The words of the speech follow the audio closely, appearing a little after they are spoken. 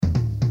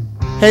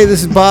Hey,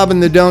 this is Bob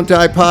and the Don't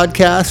Die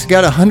podcast.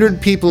 Got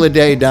 100 people a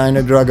day dying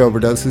of drug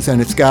overdoses,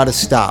 and it's got to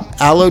stop.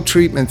 Allo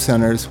Treatment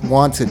Centers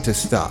wants it to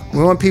stop.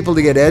 We want people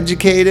to get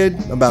educated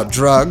about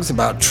drugs,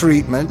 about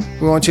treatment.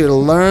 We want you to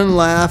learn,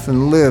 laugh,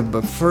 and live,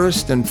 but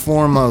first and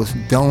foremost,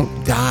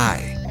 don't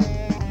die.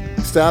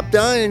 Stop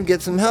dying,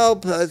 get some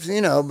help, but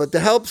the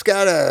help's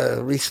got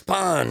to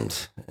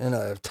respond in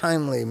a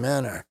timely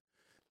manner.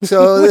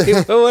 So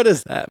what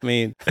does that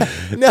mean?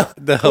 No,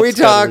 we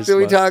talked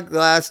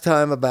last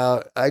time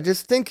about, I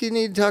just think you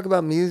need to talk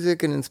about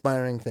music and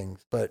inspiring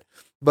things, but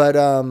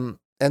and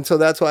so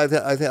that's why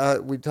I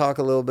think we talk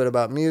a little bit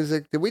about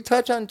music. Did we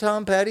touch on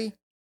Tom Petty?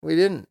 We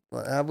didn't.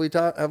 Have we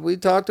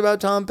talked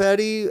about Tom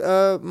Petty,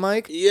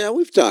 Mike? Yeah,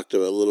 we've talked a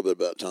little bit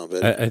about Tom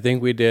Petty. I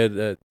think we did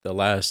the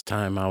last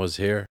time I was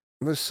here.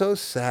 It was so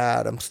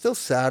sad. I'm still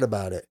sad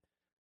about it.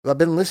 I've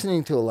been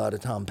listening to a lot of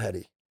Tom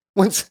Petty.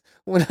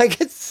 When I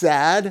get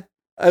sad,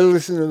 I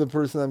listen to the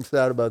person I'm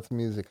sad about's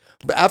music.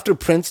 But after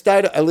Prince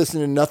died, I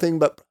listened to nothing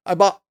but, I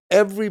bought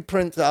every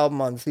Prince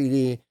album on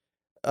CD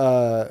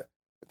on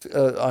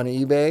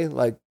eBay,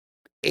 like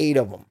 8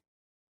 of them,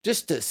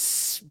 just to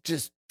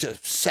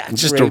saturate,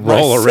 just to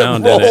roll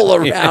around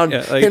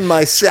like in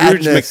my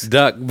sadness. Scrooge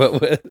McDuck,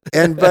 but with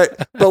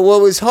but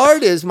what was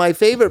hard is my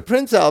favorite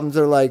Prince albums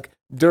are like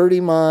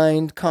Dirty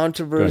Mind,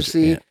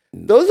 Controversy. Yeah.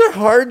 Those are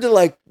hard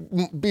to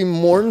be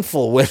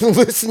mournful when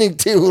listening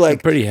to. I'm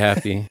pretty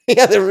happy.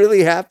 Yeah, they're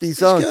really happy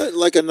songs. It's got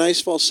like a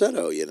nice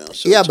falsetto,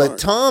 So yeah, but hard.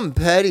 Tom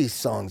Petty's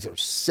songs are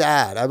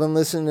sad. I've been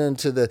listening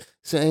to the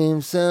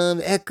same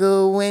some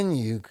echo when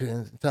you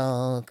can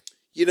talk.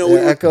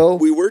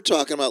 We were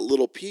talking about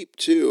Little Peep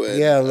too. And,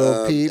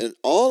 Little Peep. And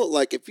all,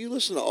 if you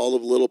listen to all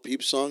of Little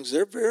Peep's songs,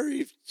 they're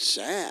very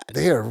sad.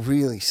 They are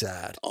really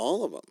sad.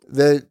 All of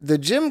them. The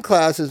Gym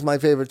Class is my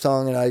favorite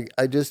song, and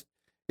I just,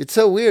 it's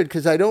so weird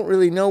because I don't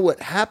really know what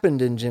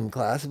happened in Gym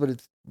Class, but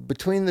it's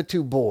between the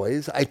two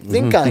boys. I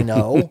think I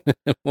know,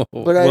 but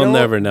we'll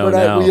never know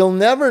now. We'll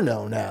never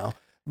know now.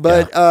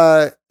 But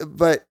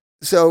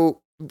so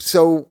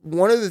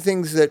one of the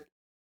things that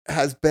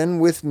has been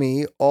with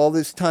me all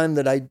this time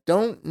that I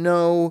don't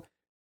know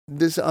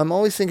this, I'm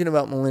always thinking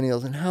about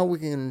millennials and how we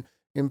can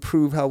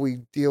improve how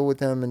we deal with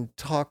them and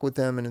talk with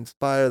them and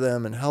inspire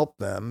them and help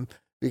them,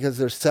 because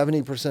they're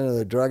 70% of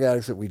the drug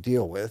addicts that we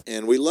deal with.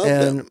 And we love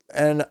them.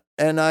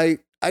 And I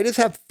just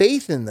have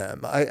faith in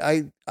them.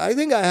 I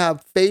think I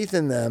have faith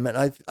in them,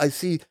 and I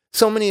see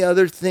so many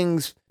other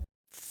things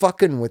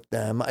fucking with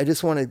them. I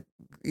just want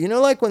to,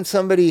 like when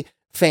somebody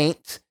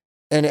faints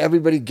and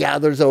everybody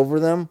gathers over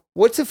them,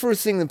 what's the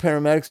first thing the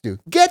paramedics do?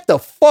 Get the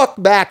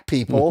fuck back,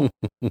 people.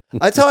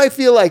 That's how I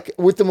feel like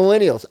with the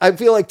millennials. I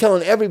feel like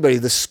telling everybody,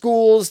 the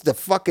schools, the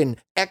fucking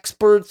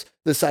experts,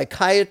 the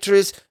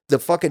psychiatrists, the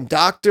fucking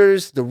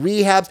doctors, the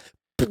rehabs,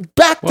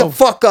 back the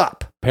fuck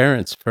up.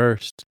 Parents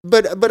first.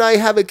 But I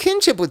have a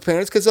kinship with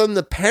parents because I'm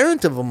the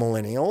parent of a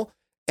millennial,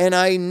 and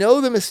I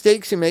know the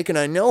mistakes you make, and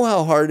I know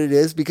how hard it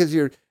is because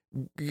you're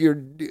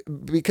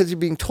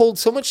being told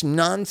so much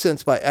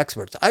nonsense by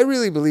experts. I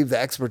really believe the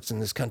experts in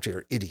this country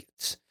are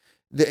idiots.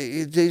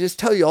 They just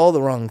tell you all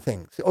the wrong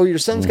things. Oh, your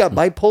son's got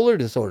bipolar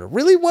disorder.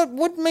 Really?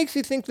 What makes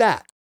you think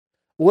that?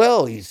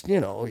 Well, he's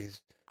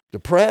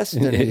depressed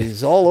and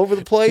he's all over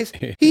the place.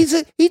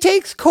 He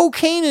takes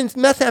cocaine and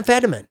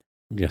methamphetamine.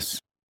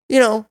 Yes.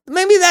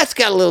 Maybe that's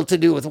got a little to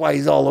do with why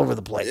he's all over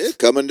the place. Yeah,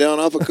 coming down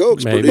off of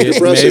coke's maybe, pretty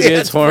depressing. Maybe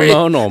it's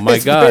hormonal. My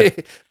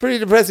God. Pretty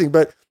depressing.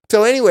 But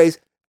so anyways,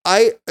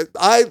 I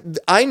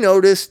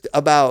noticed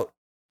about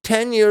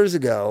 10 years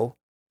ago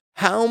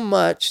how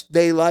much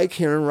they like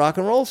hearing rock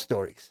and roll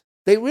stories.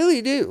 They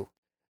really do.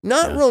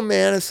 Not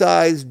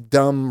romanticized,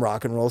 dumb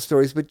rock and roll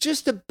stories, but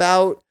just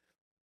about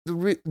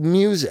the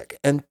music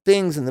and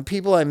things and the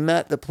people I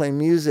met that play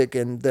music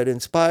and that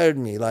inspired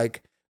me.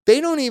 Like, they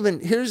don't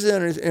even, here's the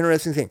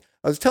interesting thing.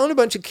 I was telling a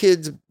bunch of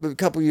kids a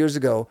couple years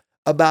ago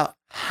about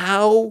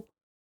how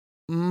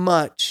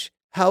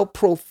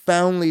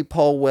profoundly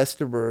Paul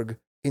Westerberg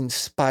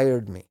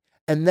inspired me,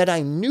 and that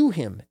I knew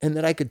him and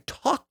that I could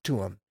talk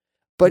to him.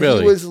 But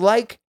He was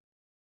like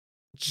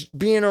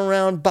being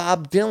around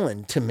Bob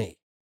Dylan to me.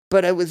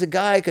 But I was a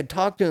guy I could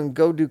talk to and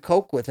go do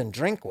coke with and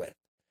drink with.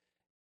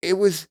 It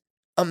was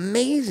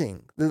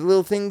amazing, the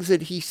little things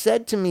that he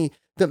said to me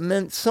that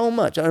meant so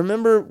much. I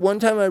remember one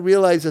time I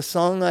realized a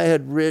song I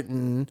had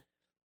written,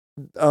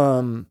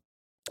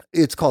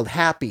 it's called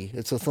Happy.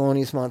 It's a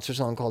Thelonious Monster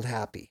song called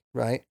Happy,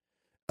 right?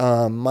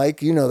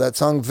 Mike, you know that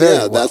song very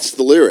well. Yeah, that's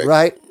the lyric.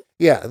 Right?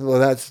 Yeah, well,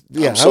 that's,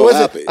 yeah. I'm so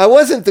happy. I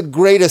wasn't the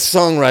greatest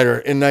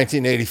songwriter in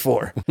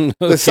 1984. Okay.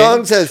 The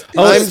song says,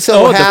 I'm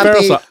so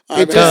happy.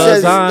 It just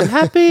says, I'm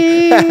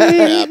happy.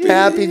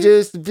 Happy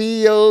just to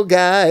be your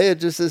guy. It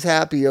just says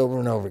happy over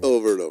and over again.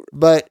 Over and over.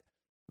 But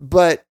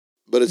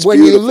it's when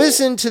beautiful. you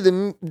listen to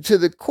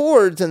the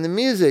chords and the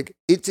music,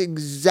 it's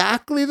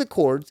exactly the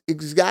chords,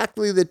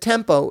 exactly the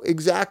tempo,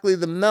 exactly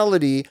the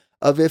melody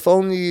of If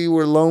Only You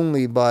Were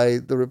Lonely by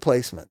The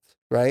Replacements,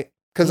 right?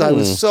 Because I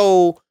was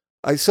so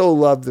I so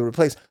love the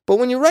replacement. But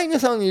when you're writing a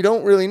song, you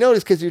don't really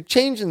notice because you're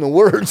changing the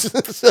words.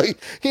 So,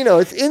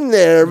 it's in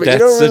there, but That's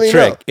you don't really the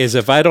trick. know. Is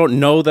if I don't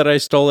know that I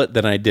stole it,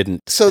 then I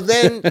didn't. So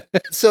then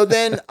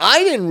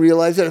I didn't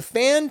realize that a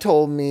fan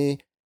told me,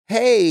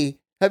 hey,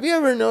 have you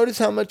ever noticed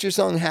how much your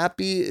song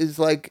Happy is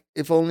like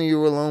If Only You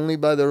Were Lonely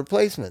by the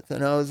Replacements?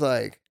 And I was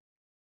like,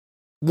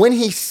 when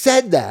he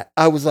said that,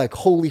 I was like,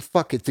 holy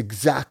fuck, it's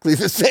exactly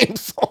the same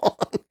song.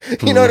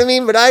 You know what I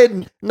mean? But I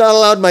had not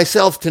allowed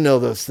myself to know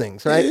those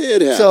things, right?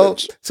 It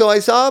happens. So I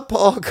saw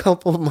Paul a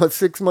couple of months,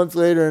 6 months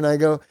later, and I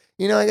go,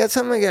 I got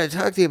something I got to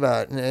talk to you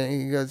about. And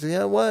he goes,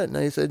 yeah, what? And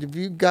I said, have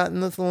you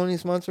gotten the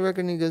Thelonious Monster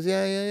record? And he goes,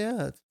 yeah,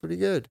 it's pretty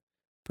good.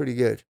 Pretty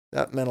good.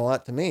 That meant a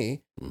lot to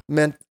me.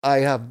 Meant I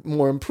have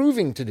more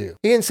improving to do.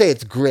 He didn't say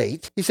it's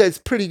great. He said it's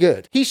pretty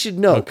good. He should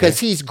know because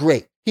he's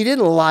great. He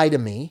didn't lie to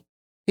me.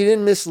 He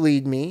didn't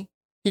mislead me.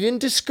 He didn't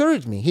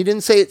discourage me. He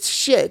didn't say it's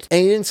shit,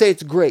 and he didn't say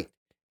it's great.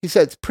 He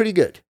said it's pretty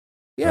good.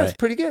 Yeah, It's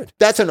pretty good.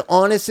 That's an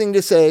honest thing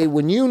to say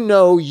when you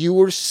know you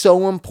were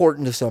so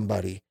important to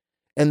somebody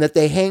and that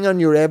they hang on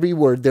your every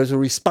word. There's a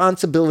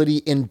responsibility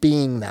in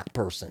being that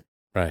person.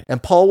 Right.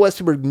 And Paul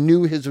Westerberg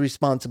knew his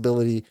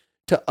responsibility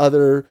to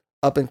other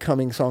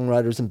up-and-coming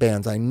songwriters and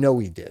bands. I know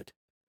he did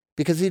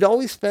because he'd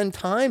always spend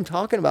time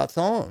talking about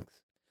songs.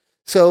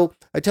 So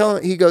I tell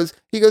him, he goes,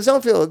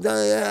 don't feel,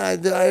 I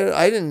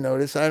didn't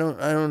notice. I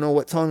don't know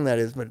what song that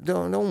is, but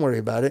don't worry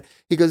about it.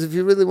 He goes, if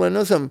you really want to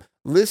know something,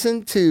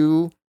 listen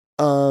to,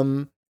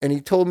 and he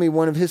told me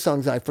one of his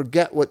songs. I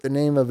forget what the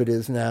name of it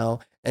is now.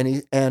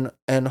 And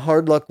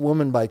Hard Luck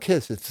Woman by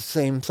Kiss. It's the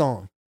same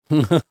song.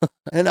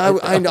 And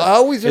I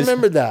always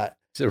remembered that.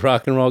 Is it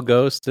Rock and Roll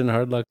Ghost and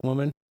Hard Luck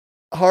Woman?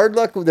 Hard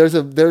Luck, there's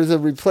a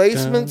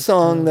replacement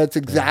song that's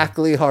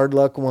exactly Hard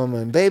Luck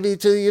Woman. Baby,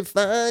 till you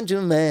find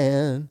your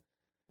man.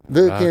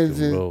 Rock and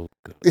Roll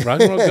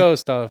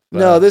Ghost off.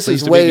 No, this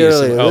is way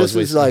earlier. This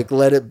is like like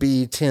Let It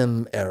Be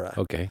Tim era.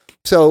 Okay.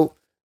 So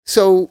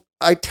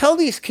I tell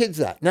these kids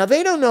that. Now,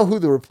 they don't know who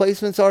the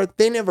Replacements are.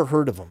 They never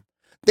heard of them.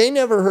 They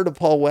never heard of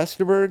Paul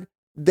Westerberg.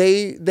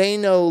 They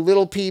know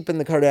Little Peep and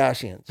the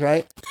Kardashians,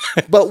 right?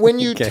 But when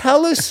you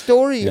tell a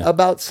story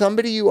about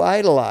somebody you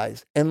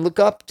idolize and look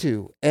up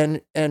to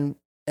and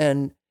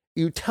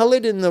you tell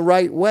it in the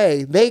right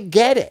way, they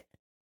get it.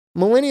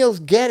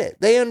 Millennials get it.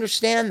 They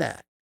understand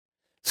that.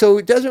 So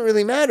it doesn't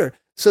really matter.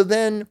 So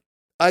then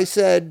I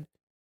said,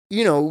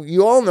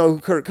 you all know who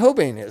Kurt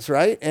Cobain is,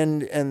 right?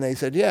 And they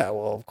said, yeah,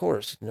 well, of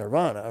course,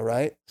 Nirvana,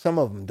 right? Some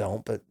of them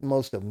don't, but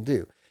most of them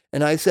do.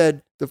 And I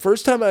said, the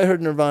first time I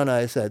heard Nirvana,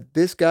 I said,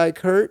 this guy,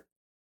 Kurt,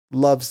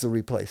 loves the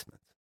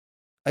Replacements.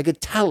 I could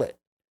tell it.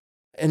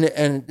 And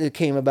it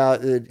came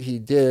about that he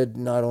did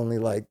not only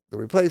like the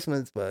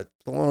Replacements, but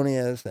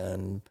Thelonious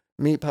and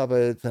Meat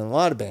Puppets and a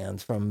lot of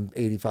bands from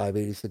 85,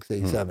 86,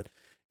 87.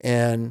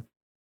 And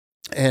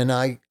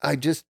I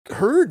just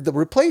heard the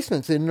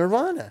Replacements in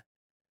Nirvana.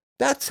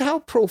 That's how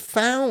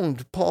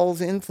profound Paul's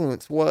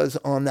influence was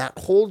on that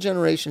whole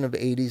generation of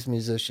 80s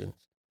musicians,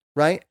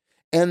 right?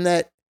 And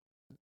that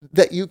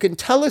you can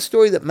tell a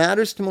story that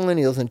matters to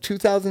millennials in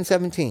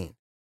 2017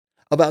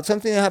 about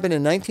something that happened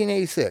in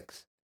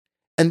 1986,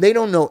 and they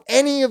don't know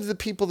any of the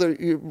people that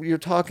you're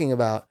talking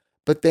about,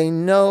 but they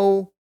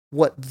know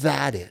what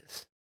that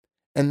is.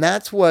 And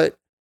that's what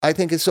I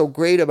think is so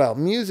great about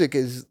music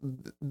is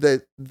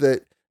that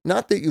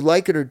not that you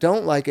like it or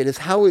don't like it, is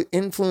how it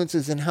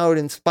influences and how it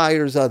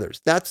inspires others.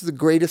 That's the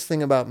greatest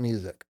thing about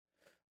music.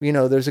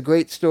 There's a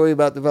great story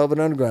about the Velvet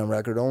Underground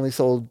record. Only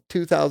sold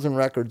 2,000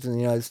 records in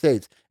the United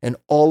States, and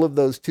all of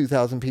those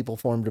 2,000 people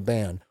formed a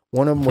band.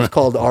 One of them was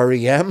called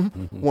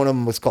REM. One of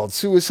them was called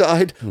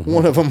Suicide.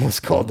 One of them was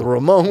called the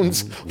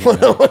Ramones.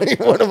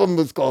 One of them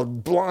was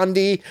called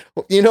Blondie.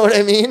 You know what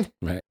I mean?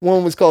 Right.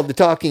 One was called the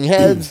Talking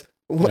Heads.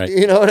 Right.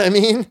 You know what I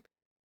mean?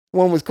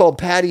 One was called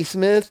Patti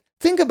Smith.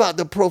 Think about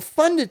the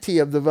profundity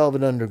of the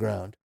Velvet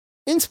Underground.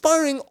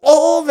 Inspiring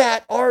all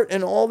that art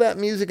and all that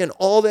music and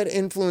all that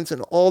influence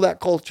and all that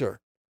culture.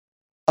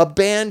 A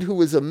band who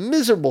was a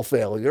miserable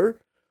failure.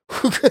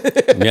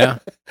 Yeah.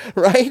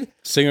 Right?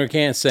 Singer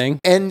can't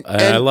sing. And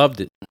I loved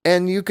it.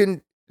 And you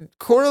can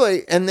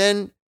correlate and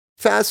then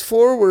fast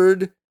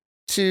forward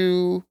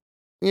to,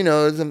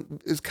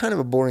 it's kind of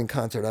a boring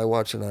concert. I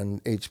watched it on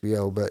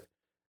HBO,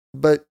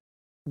 but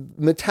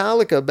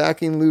Metallica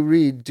backing Lou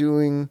Reed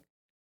doing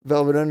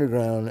Velvet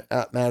Underground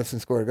at Madison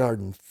Square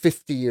Garden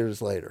 50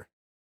 years later.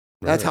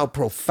 That's how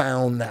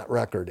profound that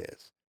record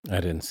is. I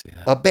didn't see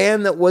that. A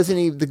band that wasn't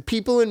even, the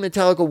people in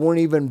Metallica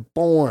weren't even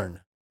born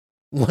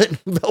when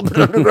Velvet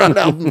Underground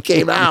album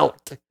came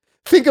out.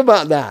 Think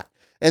about that.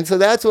 And so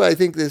that's what I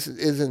think this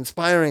is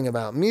inspiring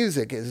about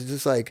music, is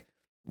just like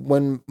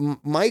when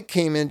Mike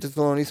came into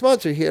Thelonious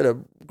Monster, he had a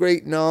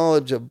great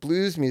knowledge of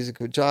blues music,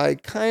 which I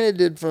kind of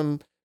did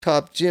from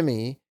Top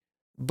Jimmy,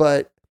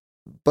 but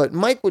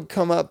Mike would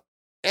come up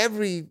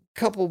every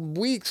couple of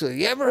weeks.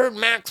 You ever heard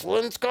Max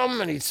Linscomb?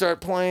 And he'd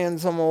start playing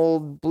some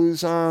old blues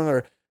song.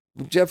 Or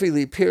Jeffrey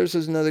Lee Pierce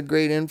was another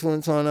great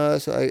influence on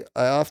us. I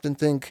often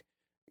think,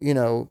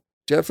 Jeffrey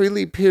Jeffrey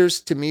Lee Pierce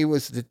to me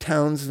was the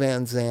Townes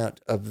Van Zandt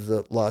of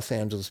the Los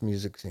Angeles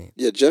music scene.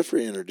 Yeah,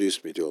 Jeffrey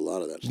introduced me to a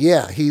lot of that stuff.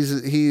 Yeah, he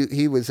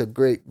was a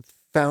great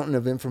fountain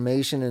of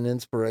information and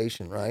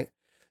inspiration, right?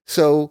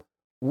 So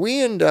we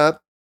end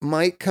up,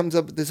 Mike comes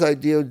up with this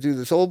idea to do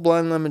this old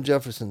Blind Lemon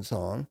Jefferson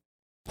song,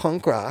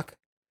 punk rock.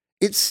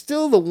 It's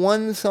still the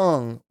one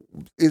song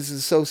is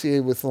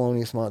associated with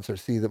Thelonious Monster,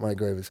 See That My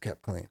Grave Is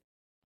Kept Clean,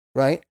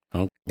 right?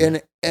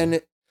 Okay.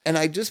 And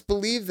I just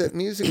believe that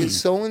music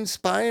is so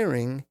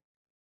inspiring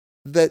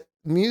that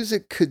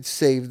music could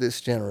save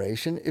this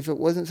generation if it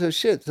wasn't so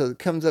shit. So it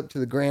comes up to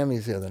the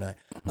Grammys the other night.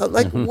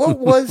 Like, what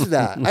was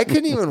that? I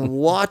couldn't even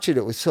watch it.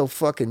 It was so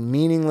fucking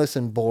meaningless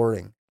and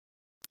boring.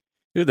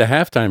 Dude, the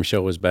halftime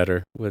show was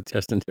better with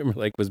Justin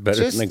Timberlake was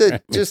better than the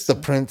Grammys. Just the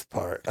Prince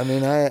part. I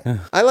mean,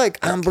 I like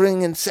I'm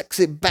bringing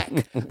sexy back,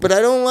 but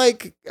I don't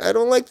like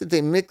that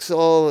they mix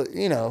all.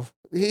 You know,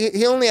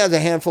 he only has a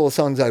handful of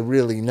songs I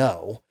really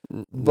know,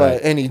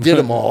 but and he did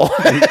them all,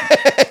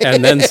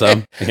 and then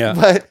some.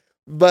 Yeah,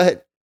 but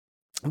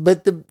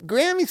the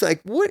Grammys,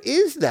 like, what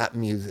is that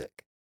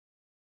music?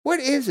 What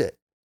is it?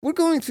 We're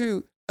going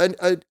through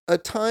a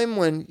time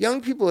when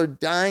young people are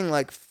dying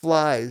like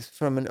flies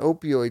from an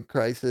opioid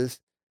crisis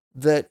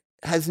that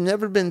has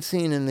never been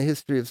seen in the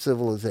history of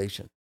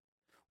civilization.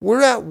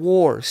 We're at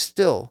war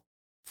still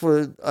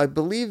for, I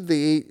believe,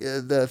 the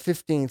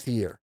 15th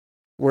year.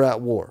 We're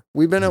at war.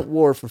 We've been at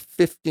war for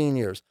 15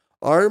 years.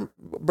 Our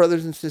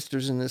brothers and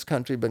sisters in this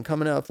country have been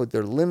coming out with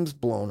their limbs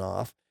blown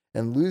off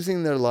and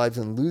losing their lives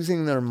and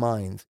losing their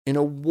minds in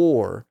a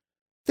war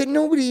that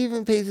nobody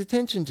even pays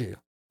attention to.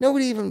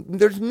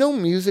 There's no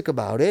music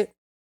about it.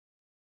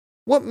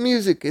 What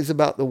music is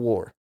about the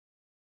war,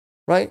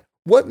 right?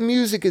 What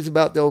music is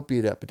about the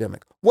opiate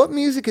epidemic? What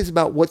music is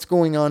about what's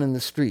going on in the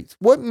streets?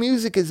 What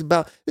music is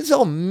about, this is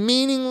all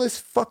meaningless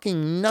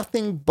fucking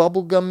nothing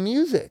bubblegum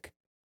music.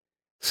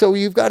 So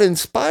you've got to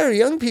inspire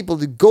young people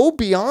to go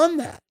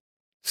beyond that.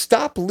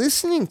 Stop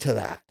listening to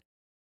that,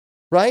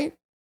 right?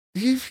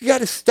 You've got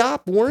to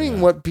stop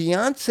worrying what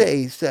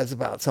Beyonce says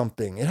about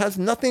something. It has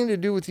nothing to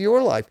do with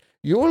your life.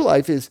 Your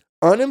life is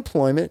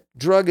unemployment,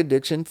 drug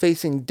addiction,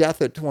 facing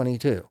death at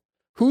 22.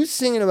 Who's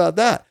singing about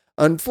that?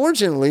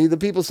 Unfortunately, the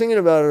people singing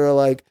about it are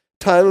like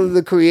Tyler,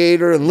 the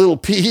Creator, and Lil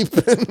Peep.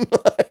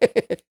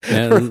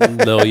 And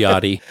Lil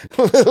Yachty.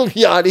 Lil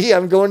Yachty,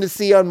 I'm going to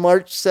see on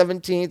March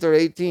 17th or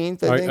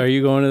 18th, I think. Are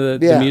you going to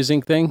the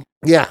music thing?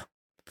 Yeah.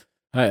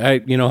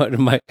 I you know what,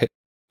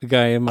 the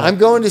guy in my... I'm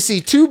going to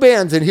see two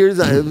bands, and here's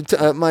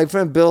my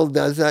friend Bill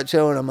does that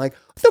show, and I'm like,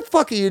 what the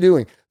fuck are you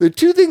doing? The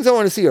two things I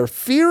want to see are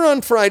Fear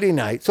on Friday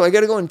night, so I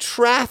got to go in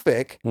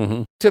traffic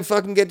to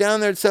fucking get down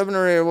there at 7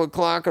 or 8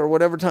 o'clock or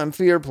whatever time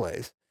Fear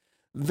plays.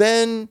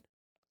 Then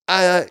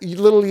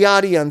Little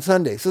Yachty on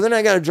Sunday. So then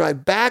I got to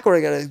drive back, or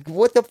I got to,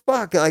 what the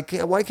fuck? Like,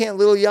 why can't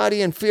Little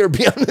Yachty and Fear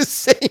be on the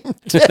same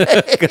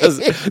day? Because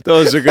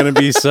those are going to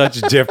be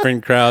such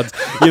different crowds.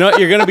 You know,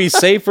 you're going to be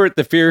safer at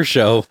the Fear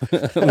show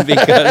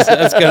because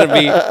that's going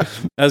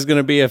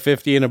to be a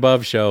 50 and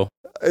above show.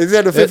 Is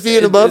that a 50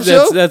 and above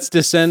show? That's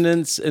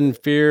Descendants and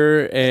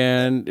Fear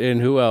and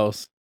who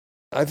else?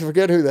 I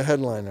forget who the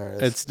headliner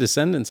is. It's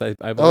Descendants, I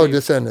believe. Oh,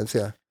 Descendants,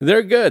 yeah.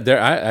 They're good.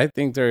 I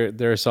think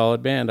they're a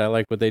solid band. I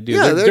like what they do.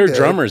 Yeah, their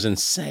drummer's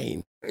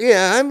insane.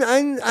 Yeah,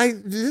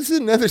 this is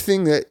another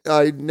thing that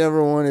I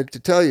never wanted to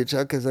tell you,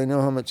 Chuck, because I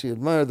know how much you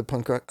admire the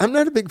punk rock. I'm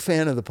not a big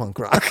fan of the punk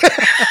rock.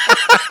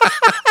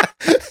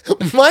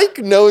 Mike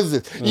knows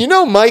this. You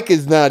know Mike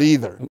is not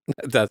either.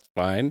 That's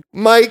fine.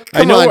 Chime in.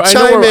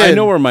 I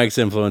know where Mike's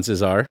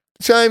influences are.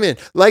 Chime in.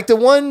 Like the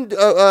one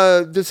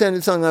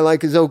Descendant song I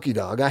like is Okie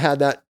Dog. I had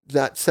that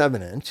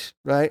 7-inch,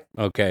 right?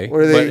 Okay.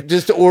 Where they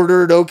just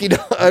ordered Okie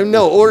Dog.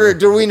 Ordered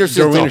Der Wiener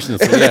Schnitzel.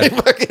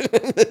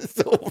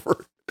 It's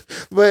over.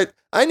 But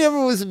I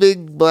never was a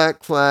big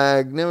Black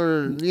Flag.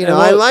 Never,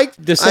 I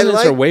liked...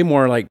 Descendants are way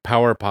more like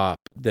power pop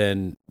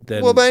than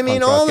well, but I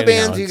mean, all the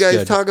bands you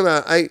guys talk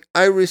about,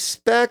 I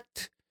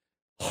respect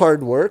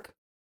hard work.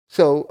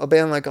 So a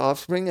band like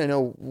Offspring, I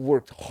know,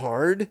 worked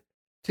hard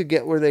to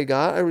get where they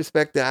got. I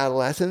respect the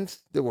Adolescents.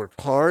 They worked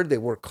hard. They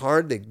work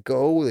hard. They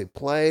go, they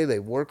play, they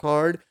work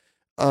hard.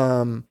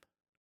 But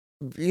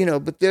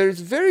there's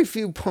very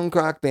few punk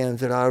rock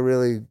bands that I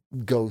really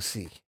go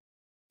see.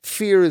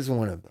 Fear is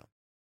one of them.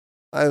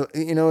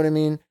 You know what I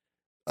mean?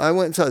 I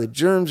went and saw the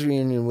Germs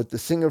reunion with the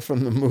singer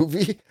from the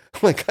movie.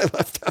 Like, I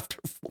left after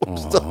 4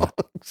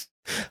 songs.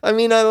 I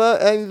mean,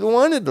 I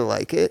wanted to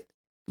like it,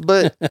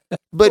 but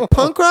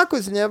punk rock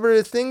was never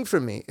a thing for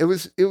me. I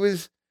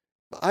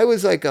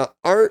was like a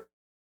art.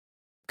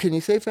 Can you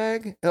say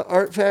fag? An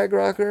art fag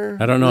rocker?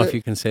 I don't know if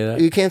you can say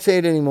that. You can't say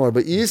it anymore,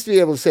 but you used to be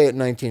able to say it in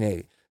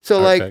 1980. So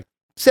art like fag.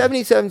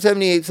 77,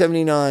 78,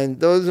 79,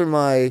 those are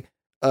my,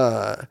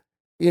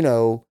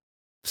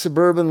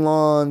 Suburban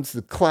Lawns,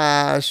 The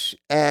Clash,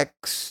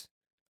 X,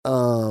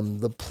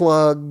 The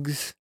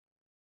Plugs,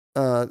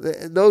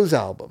 those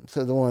albums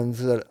are the ones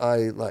that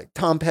I like.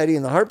 Tom Petty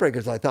and the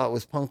Heartbreakers I thought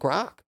was punk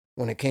rock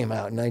when it came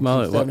out in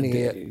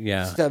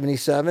 1978,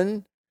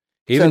 77.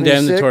 Even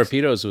Damn the 76.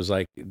 Torpedoes was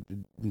like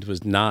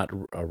was not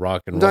a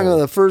rock and I'm talking roll.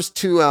 about the first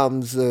two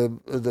albums.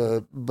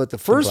 But the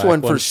first black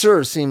one for one?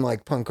 sure seemed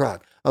like punk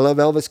rock. I love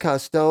Elvis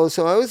Costello,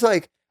 so I was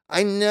like,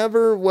 I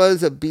never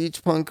was a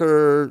beach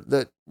punker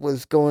that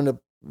was going to,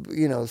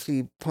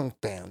 see punk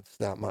bands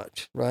that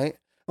much, right?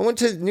 I went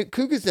to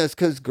Cuckoo's Nest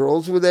because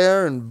girls were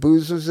there and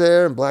booze was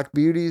there and Black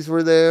Beauties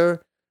were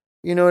there.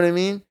 You know what I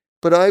mean?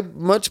 But I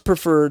much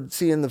preferred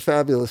seeing the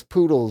Fabulous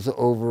Poodles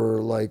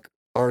over like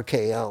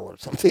RKL or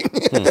something.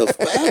 The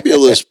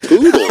Fabulous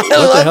Poodles. What the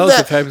love hell is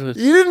the that. Fabulous?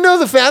 You didn't know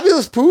the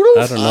Fabulous Poodles?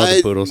 I don't know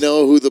the Poodles.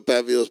 know who the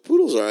Fabulous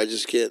Poodles are. I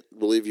just can't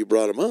believe you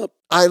brought them up.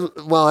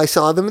 I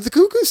saw them at the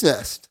Cuckoo's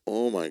Nest.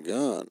 Oh my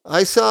God.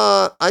 I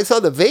saw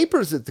the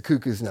Vapors at the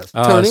Cuckoo's Nest.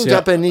 Oh, Turning see,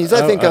 Japanese.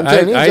 I think I'm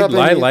turning Japanese.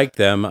 I like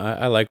them.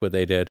 I like what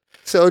they did.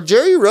 So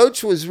Jerry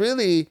Roach was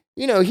really,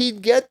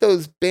 he'd get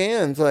those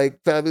bands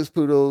like Fabulous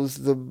Poodles,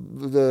 the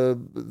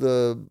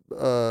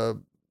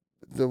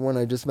one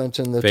I just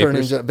mentioned, the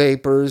Vapors. Turning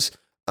Vapors.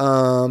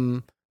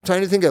 Trying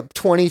to think of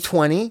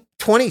 2020.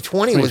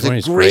 2020 was a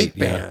 2020 's great great,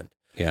 yeah. band.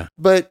 Yeah.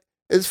 But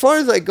as far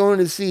as like going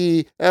to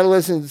see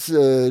Adolescents,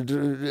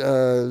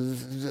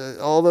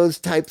 all those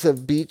types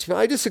of beach,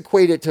 I just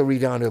equate it to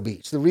Redondo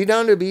Beach. The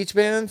Redondo Beach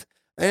bands,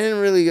 I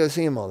didn't really go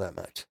see them all that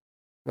much,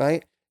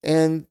 right?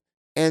 And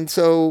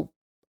so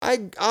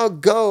I'll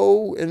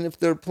go, and if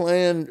they're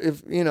playing,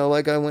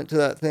 like I went to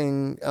that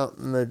thing out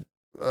in the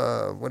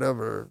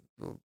whatever,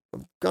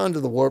 I've gone to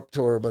the Warped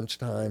Tour a bunch of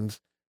times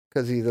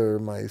because either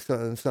my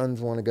sons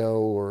want to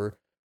go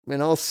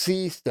and I'll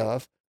see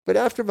stuff. But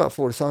after about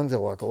 4 songs, I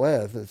walk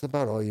away. It's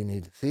about all you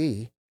need to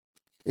see.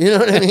 You know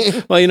what I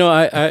mean? Well,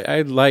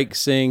 I like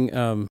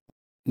seeing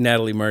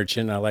Natalie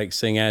Merchant. I like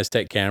seeing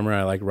Aztec Camera.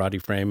 I like Roddy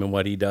Frame and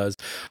what he does.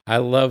 I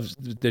love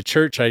the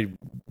Church. I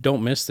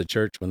don't miss the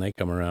Church when they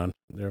come around.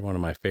 They're one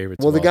of my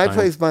favorites. Well, the of all guy time.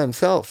 plays by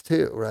himself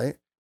too, right?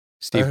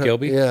 Steve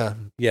Gilby. Yeah.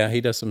 Yeah, he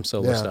does some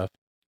solo Yeah. stuff.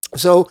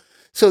 So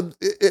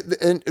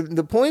and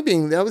the point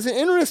being, that was an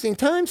interesting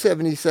time,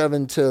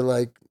 77 to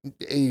like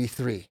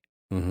 83.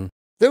 Mm-hmm.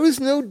 There was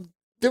no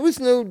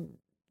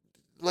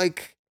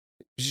like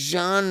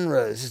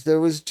genres. It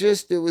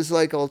was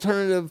like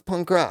alternative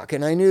punk rock.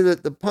 And I knew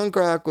that the punk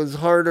rock was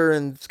harder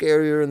and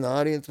scarier and the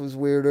audience was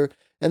weirder.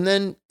 And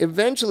then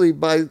eventually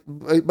by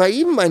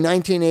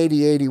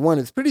 1980, 81,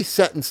 it's pretty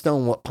set in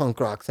stone what punk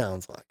rock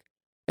sounds like.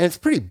 And it's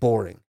pretty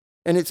boring.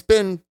 And it's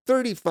been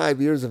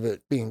 35 years of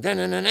it being. I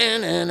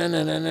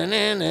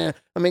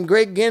mean,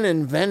 Greg Ginn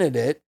invented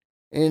it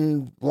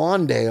in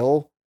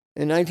Lawndale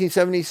in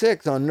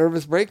 1976 on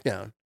Nervous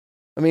Breakdown.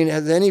 I mean,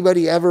 has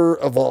anybody ever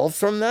evolved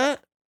from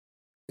that?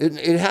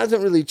 It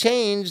hasn't really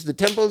changed. The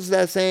tempo's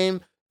the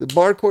same. The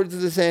bar chords are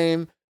the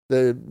same.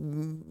 The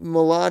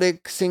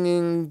melodic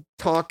singing,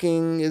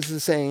 talking is the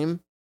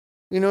same.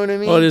 You know what I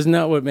mean? Well, isn't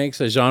that what makes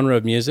a genre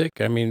of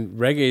music? I mean,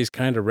 reggae is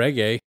kind of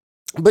reggae.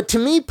 But to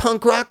me,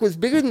 punk rock was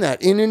bigger than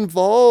that. It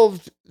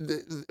involved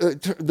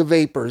the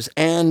Vapors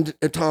and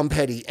Tom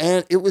Petty,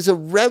 and it was a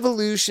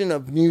revolution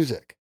of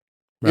music.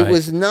 Right. It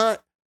was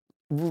not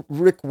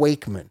Rick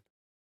Wakeman,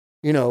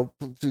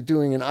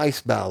 doing an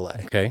ice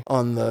ballet Okay.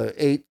 on the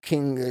 8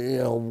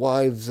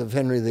 wives of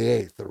Henry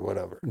VIII or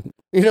whatever.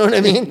 You know what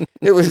I mean?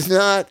 It was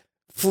not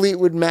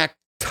Fleetwood Mac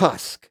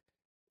Tusk.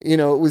 It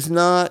was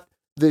not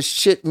the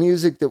shit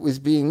music that was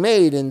being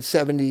made in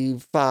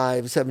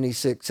 75,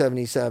 76,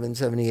 77,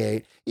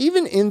 78.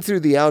 Even In Through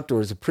the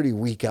Outdoors is a pretty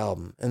weak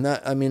album. And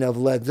that, of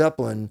Led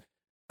Zeppelin,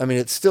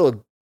 it's still a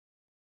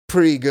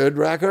pretty good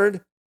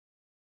record,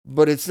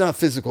 but it's not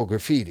Physical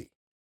Graffiti.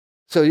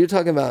 So you're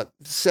talking about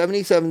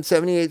 77,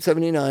 78,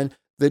 79.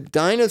 The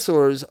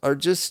Dinosaurs are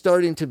just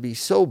starting to be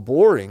so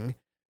boring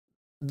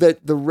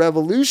that the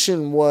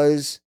revolution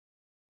was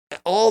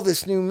all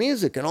this new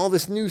music and all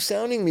this new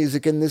sounding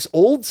music and this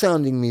old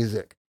sounding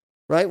music,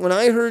 right? When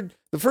I heard,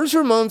 the first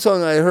Ramones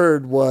song I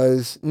heard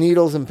was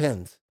Needles and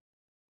Pins.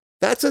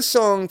 That's a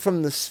song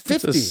from the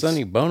 50s. It's a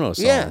Sonny Bono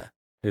song, Yeah.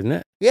 isn't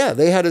it? Yeah,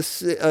 they had a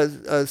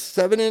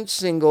 7-inch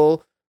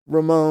single.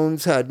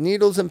 Ramones had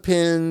Needles and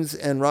Pins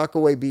and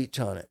Rockaway Beach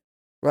on it,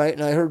 right?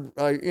 And I heard,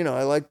 I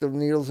like the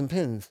Needles and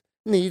Pins.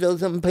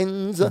 Needles and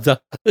Pins,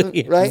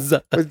 right?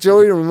 With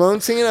Joey Ramone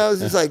singing, I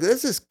was just like,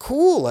 this is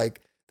cool.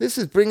 Like, this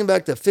is bringing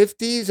back the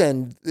 50s.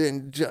 And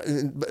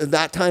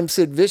that time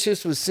Sid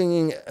Vicious was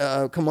singing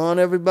Come On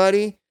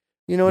Everybody.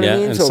 You know what I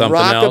mean? And So something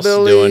else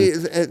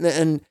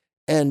rockabilly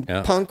and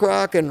Yeah. punk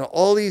rock and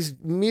all these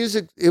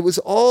music, it was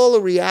all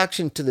a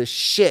reaction to the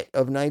shit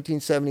of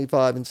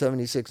 1975 and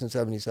 76 and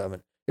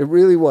 77. It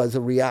really was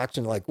a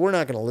reaction. Like, we're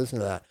not going to listen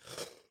to that.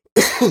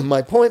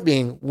 My point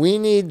being, we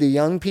need the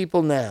young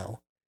people now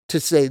to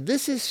say,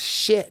 this is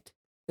shit.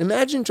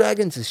 Imagine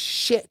Dragons is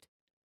shit.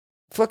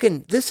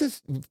 Fucking,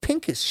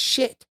 Pink is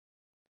shit.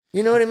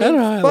 You know what I mean?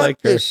 I Fuck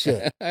like her. this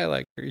shit. I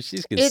like her.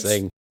 She's can It's-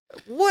 sing.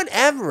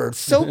 Whatever.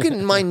 So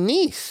can my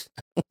niece.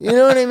 You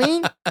know what I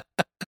mean?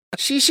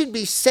 She should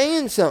be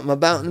saying something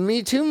about the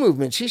Me Too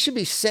movement. She should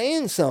be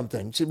saying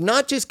something. She should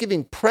not just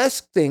giving press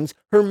things.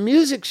 Her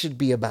music should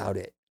be about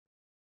it.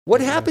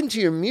 What happened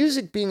to your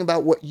music being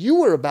about what you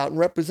were about and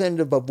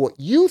representative of what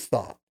you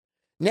thought?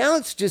 Now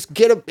it's just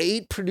get up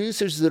 8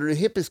 producers that are the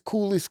hippest,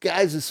 coolest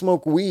guys that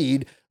smoke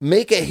weed,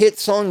 make a hit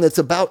song that's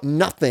about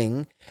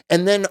nothing,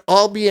 and then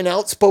I'll be an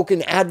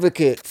outspoken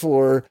advocate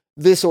for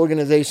this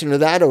organization or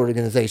that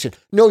organization.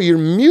 No, your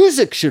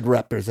music should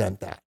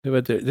represent that.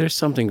 But there's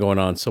something going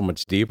on so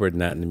much deeper than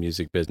that in the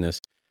music business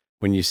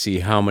when you see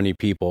how many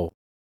people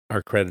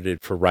are credited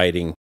for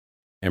writing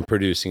and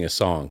producing a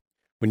song.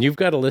 When you've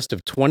got a list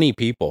of 20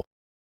 people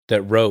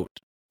that wrote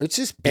It's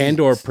just and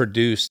or beats.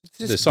 produced It's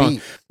just the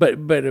song. beats.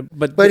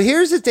 But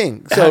here's the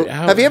thing. So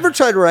How- have you ever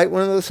tried to write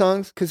one of those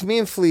songs? Because me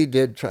and Flea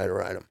did try to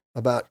write them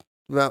about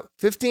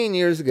 15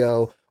 years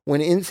ago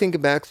when NSYNC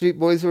and Backstreet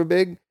Boys were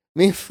big.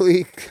 Me and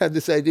Flea had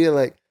this idea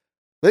like,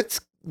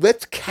 let's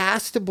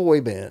cast a boy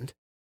band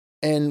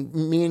and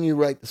me and you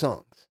write the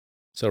songs.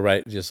 so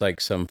right, just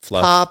like some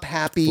fluff. Pop,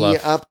 happy,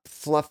 fluff. up,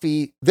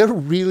 fluffy. They're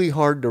really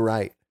hard to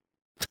write.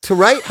 To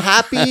write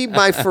Happy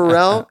by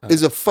Pharrell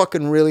is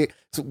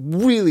it's a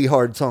really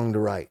hard song to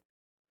write.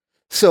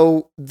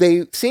 So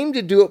they seem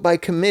to do it by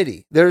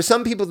committee. There are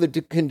some people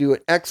that can do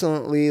it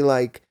excellently,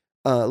 like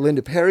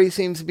Linda Perry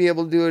seems to be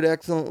able to do it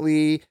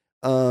excellently.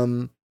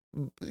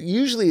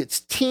 Usually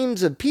it's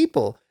teams of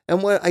people.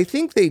 And what I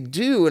think they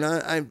do, and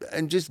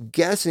I'm just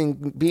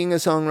guessing, being a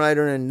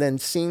songwriter and then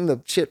seeing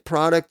the shit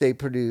product they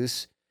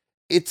produce,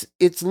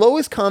 it's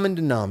lowest common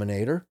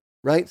denominator,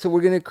 right? So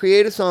we're going to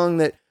create a song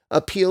that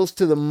appeals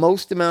to the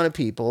most amount of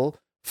people,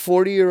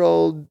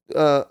 40-year-old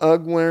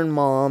Ugg-wearing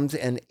moms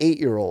and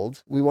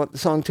 8-year-olds. We want the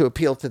song to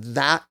appeal to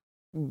that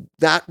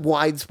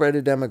widespread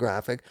a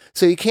demographic.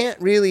 So you can't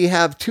really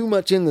have too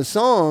much in the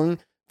song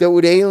that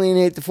would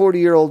alienate the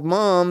 40-year-old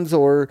moms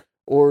or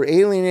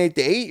alienate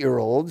the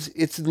 8-year-olds.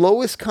 It's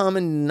lowest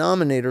common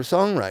denominator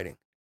songwriting,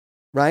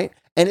 right?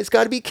 And it's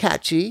got to be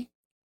catchy,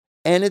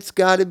 and it's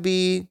got to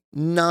be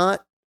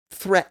not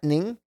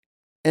threatening,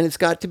 and it's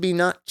got to be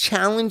not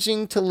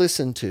challenging to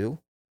listen to.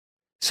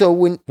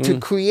 So to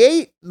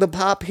create the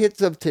pop hits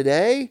of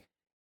today,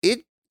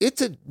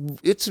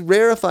 it's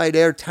rarefied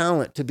air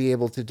talent to be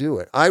able to do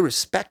it. I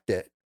respect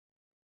it.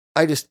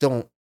 I just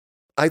don't.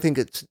 I think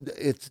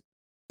it's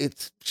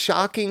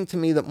shocking to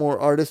me that more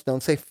artists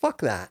don't say,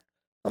 fuck that.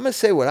 I'm going to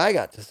say what I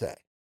got to say.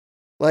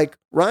 Like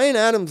Ryan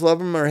Adams,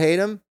 love him or hate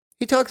him,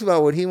 he talks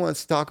about what he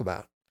wants to talk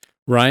about.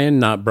 Ryan,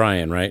 not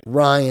Brian, right?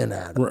 Ryan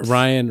Adams.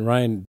 Ryan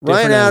Ryan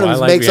different Adams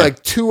animal. makes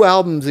like 2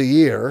 albums a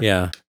year.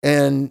 Yeah.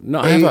 And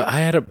No,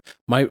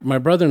 my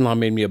brother-in-law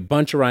made me a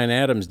bunch of Ryan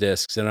Adams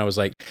discs, and I was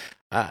like,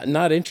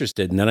 not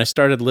interested. And then I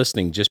started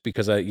listening just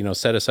because I,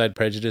 set aside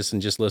prejudice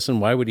and just listen.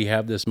 Why would he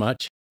have this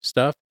much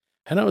stuff?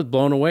 And I was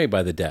blown away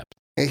by the depth.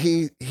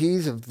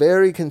 He's a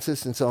very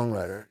consistent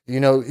songwriter.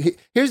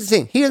 Here's the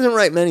thing. He doesn't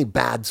write many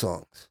bad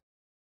songs,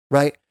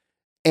 right?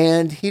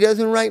 And he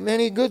doesn't write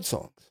many good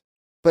songs.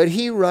 But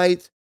he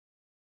writes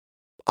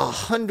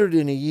 100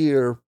 in a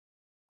year,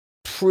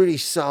 pretty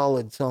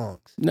solid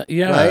songs. No,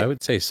 yeah, right? I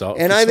would say so.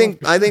 And I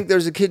think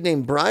there's a kid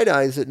named Bright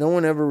Eyes that no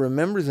one ever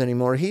remembers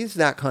anymore. He's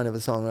that kind of a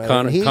songwriter.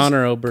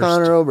 Connor Oberst.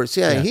 Connor Oberst.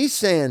 Yeah, he's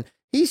saying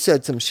he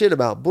said some shit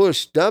about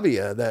Bush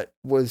W. that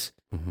was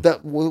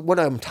what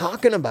I'm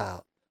talking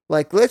about.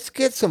 Like, let's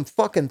get some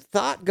fucking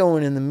thought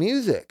going in the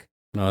music.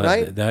 No,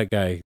 right? that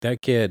guy,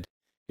 that kid,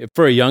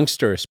 for a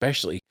youngster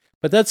especially.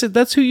 But that's it.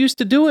 That's who used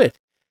to do it.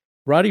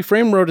 Roddy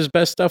Frame wrote his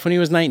best stuff when he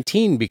was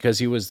 19 because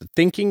he was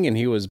thinking and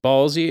he was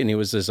ballsy and he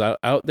was just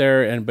out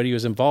there, but he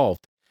was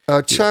involved.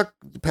 Chuck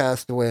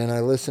passed away, and I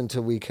listened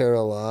to We Care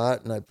a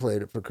Lot, and I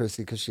played it for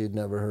Chrissy because she had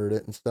never heard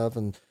it and stuff.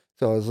 And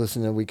so I was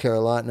listening to We Care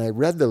a Lot, and I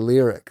read the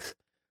lyrics.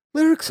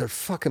 Lyrics are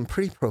fucking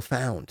pretty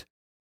profound.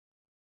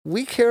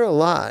 We care a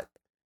lot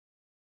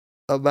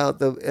about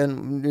the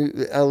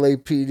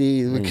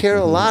LAPD. We care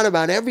a lot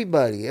about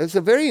everybody. It's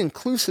a very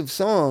inclusive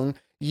song,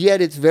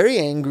 yet it's very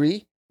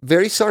angry.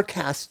 Very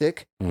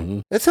sarcastic. Mm-hmm.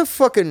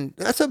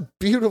 That's a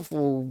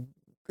beautiful,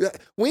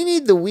 we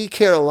need the We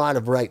Care a Lot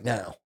of right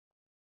now.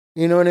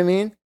 You know what I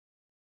mean?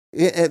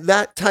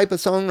 That type of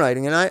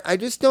songwriting. And I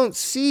just don't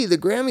see, the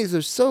Grammys are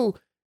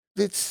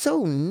it's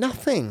so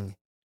nothing.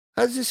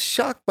 I was just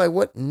shocked by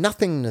what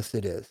nothingness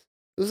it is.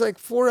 It was like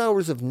 4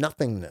 hours of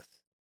nothingness.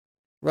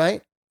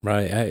 Right?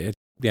 Right.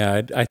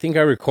 I think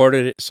I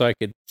recorded it so I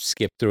could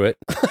skip through it.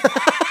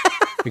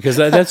 Because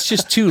that's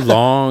just too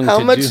long. How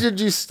much did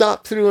you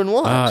stop through and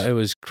watch? It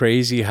was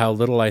crazy how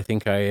little I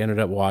think I ended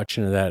up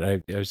watching of that.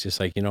 I was just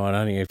like, you know what,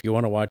 honey, if you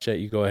want to watch that,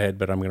 you go ahead,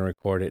 but I'm going to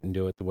record it and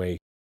do it the way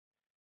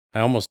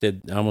I almost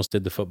did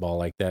the football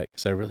like that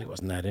because I really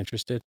wasn't that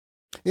interested.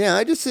 Yeah,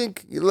 I just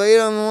think lay it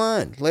on the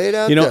line, lay it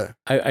out there.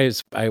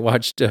 I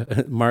watched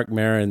Mark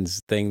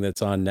Maron's thing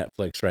that's on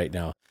Netflix right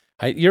now.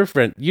 Your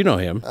friend, you know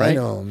him, right? I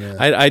know him, yeah.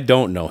 I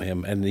don't know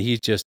him, and he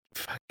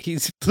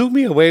blew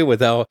me away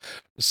with how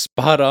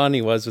spot on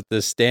he was with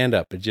this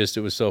stand-up. It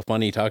was so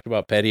funny. He talked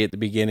about Petty at the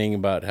beginning,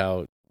 about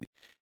how,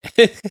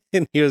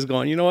 and he was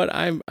going, you know what,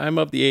 I'm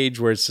of the age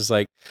where it's just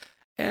like,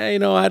 I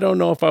don't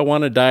know if I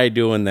want to die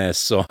doing this,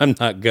 so I'm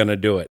not going to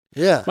do it.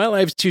 Yeah. My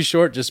life's too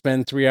short to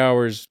spend 3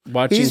 hours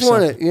watching He's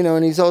one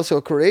and he's also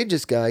a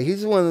courageous guy.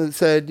 He's the one that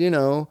said, I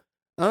don't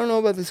know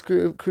about this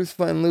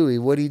Crucifying Louis.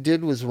 What he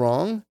did was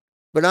wrong,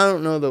 but I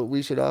don't know that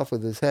we should off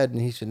with his head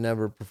and he should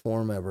never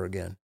perform ever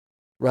again.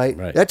 Right?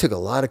 Right. That took a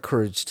lot of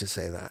courage to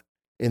say that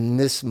in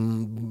this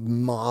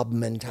mob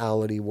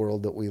mentality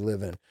world that we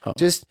live in. Oh,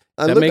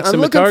 I'm that makes looking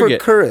him a for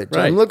target. courage.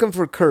 Right. I'm looking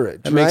for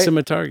courage. That makes right? him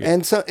a target.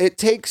 And so it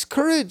takes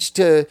courage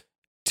to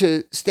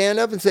stand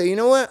up and say, you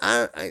know what,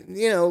 I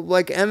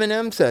like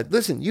Eminem said,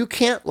 listen, you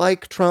can't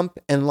like Trump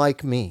and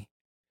like me.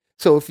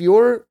 So if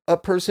you're a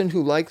person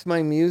who likes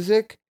my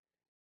music,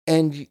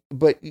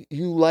 but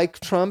you like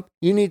Trump,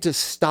 you need to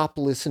stop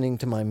listening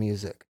to my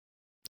music.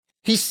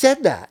 He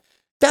said that.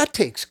 That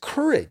takes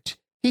courage.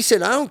 He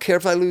said, I don't care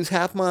if I lose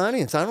half my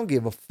audience. I don't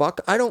give a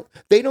fuck.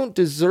 They don't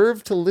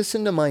deserve to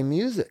listen to my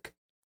music.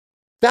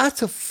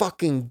 That's a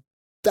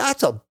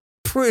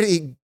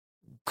pretty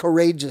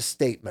courageous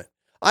statement.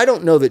 I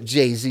don't know that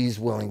Jay-Z is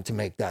willing to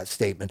make that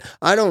statement.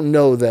 I don't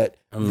know that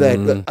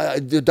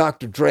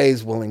Dr. Dre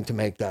is willing to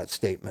make that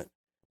statement.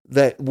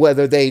 That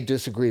whether they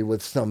disagree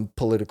with some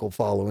political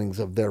followings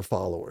of their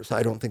followers,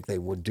 I don't think they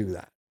would do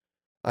that.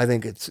 I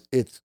think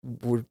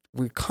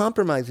we're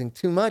compromising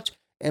too much,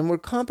 and we're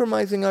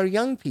compromising our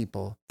young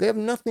people. They have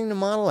nothing to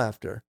model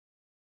after.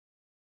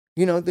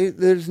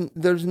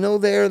 There's no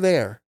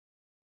there,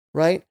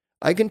 right?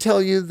 I can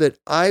tell you that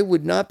I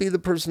would not be the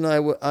person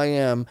I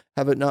am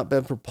have it not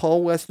been for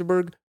Paul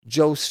Westerberg,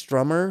 Joe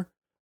Strummer,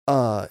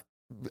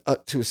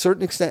 to a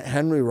certain extent,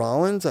 Henry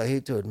Rollins. I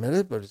hate to admit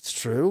it, but it's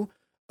true.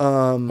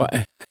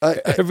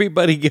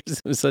 Everybody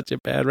gives him such a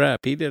bad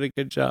rap. He did a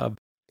good job.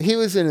 He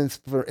was an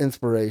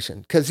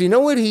inspiration because you know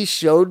what he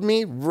showed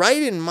me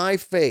right in my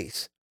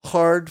face?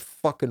 Hard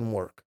fucking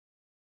work.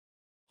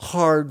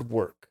 Hard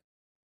work.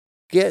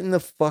 Get in the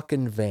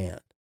fucking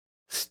van.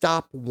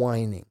 Stop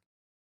whining.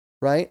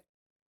 Right?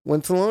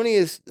 When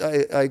Thelonious,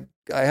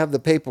 I have the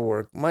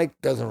paperwork.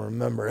 Mike doesn't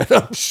remember it,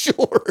 I'm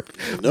sure.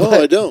 No,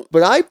 I don't.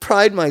 But I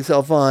pride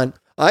myself in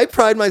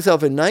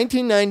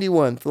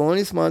 1991,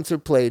 Thelonious Monster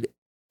played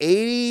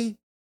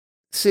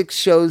 86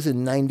 shows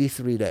in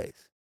 93 days.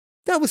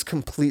 That was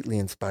completely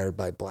inspired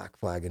by Black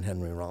Flag and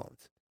Henry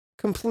Rollins.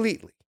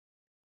 Completely.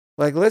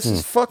 Like, let's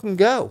just fucking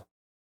go.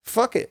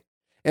 Fuck it.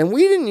 And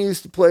we didn't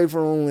used to play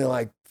for only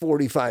like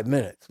 45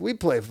 minutes. We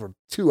played for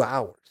 2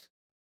 hours.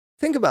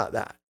 Think about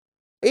that.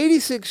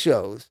 86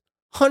 shows,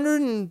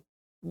 200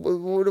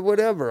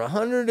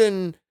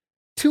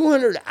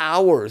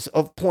 hours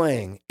of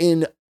playing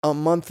in a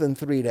month and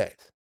 3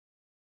 days.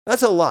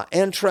 That's a lot.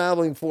 And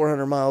traveling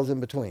 400 miles in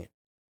between.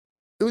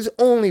 It was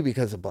only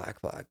because of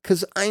Black Flag.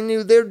 Because I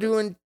knew they're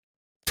doing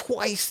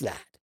twice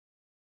that.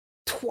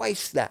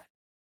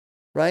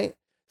 Right?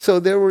 So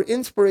there were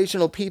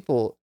inspirational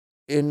people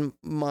in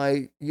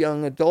my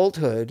young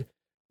adulthood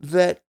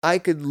that I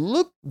could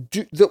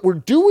that were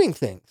doing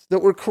things, that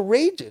were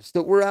courageous,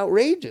 that were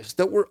outrageous,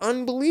 that were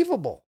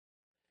unbelievable.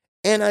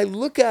 And I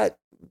look at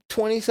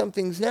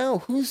 20-somethings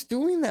now, who's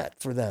doing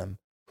that for them?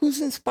 Who's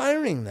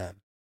inspiring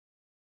them?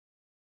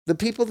 The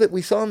people that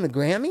we saw in the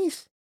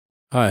Grammys?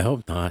 I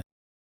hope not.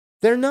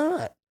 They're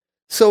not.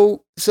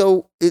 So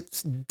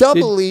it's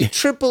doubly,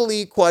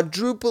 triply,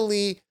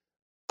 quadruply,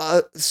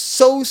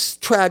 so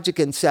tragic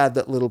and sad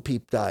that Lil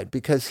Peep died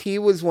because he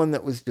was one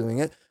that was doing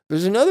it.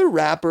 There's another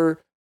rapper,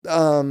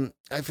 I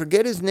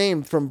forget his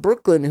name, from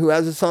Brooklyn who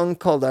has a song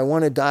called I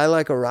Want to Die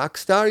Like a Rock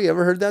Star. You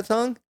ever heard that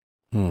song?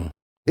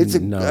 It's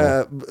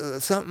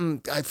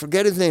something, I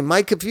forget his name.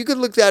 Mike, if you could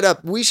look that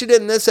up, we should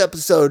end this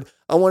episode,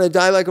 I Want to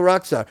Die Like a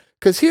Rock Star.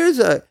 Because here's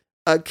a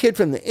kid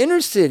from the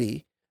inner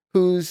city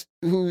who's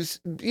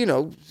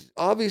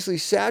obviously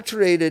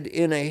saturated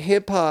in a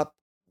hip hop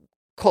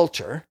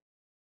culture.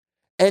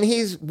 And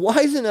he's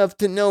wise enough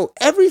to know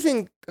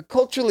everything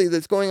culturally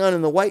that's going on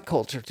in the white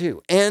culture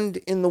too, and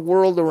in the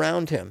world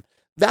around him.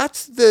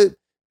 That's the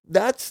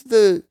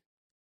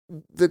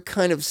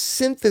kind of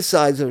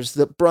synthesizers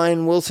that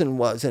Brian Wilson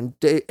was, and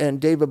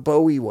David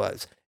Bowie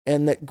was,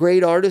 and that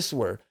great artists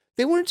were.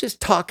 They weren't just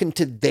talking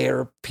to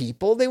their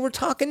people; they were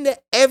talking to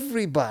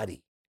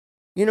everybody.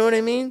 You know what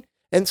I mean?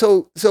 And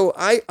so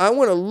I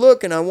want to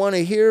look and I want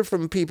to hear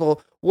from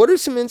people. What are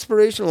some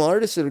inspirational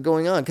artists that are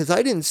going on? Because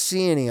I didn't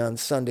see any on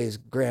Sunday's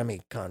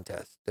Grammy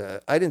contest.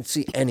 I didn't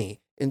see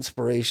any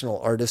inspirational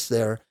artists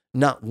there.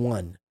 Not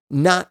one.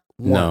 Not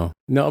one.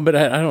 No, but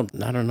I don't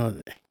know.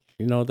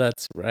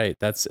 That's right.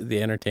 That's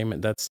the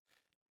entertainment. Those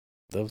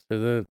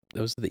are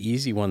the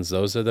easy ones.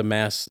 Those are the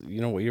mass.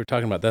 What you're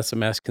talking about. That's the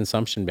mass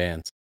consumption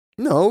bands.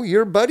 No,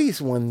 your buddies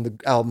won the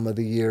album of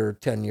the year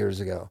 10 years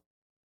ago.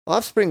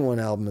 Offspring won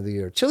album of the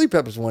year. Chili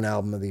Peppers won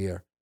album of the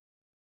year.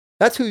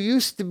 That's who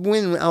used to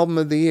win album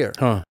of the year.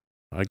 Huh.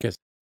 I guess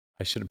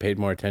I should have paid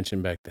more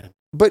attention back then.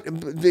 But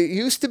it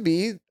used to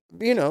be,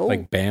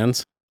 like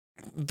bands.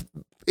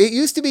 It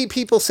used to be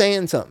people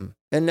saying something,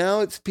 and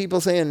now it's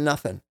people saying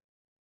nothing.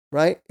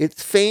 Right?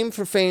 It's fame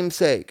for fame's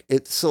sake.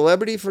 It's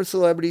celebrity for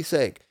celebrity's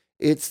sake.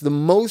 It's the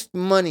most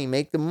money,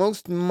 make the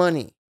most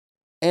money.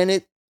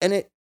 And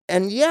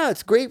yeah,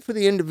 it's great for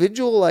the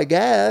individual, I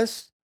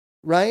guess.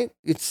 Right?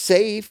 It's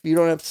safe. You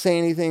don't have to say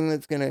anything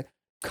that's going to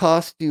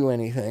cost you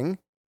anything.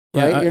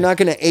 Right? Yeah, You're not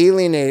going to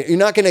alienate. You're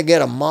not going to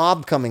get a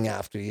mob coming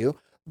after you.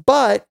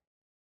 But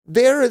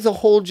there is a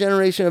whole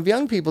generation of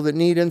young people that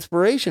need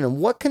inspiration. And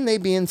what can they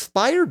be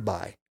inspired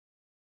by?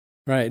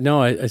 Right.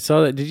 No, I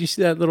saw that. Did you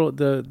see that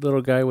the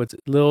little guy with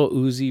Lil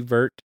Uzi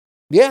Vert?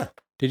 Yeah.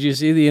 Did you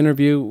see the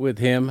interview with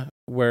him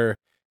where it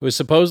was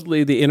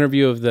supposedly the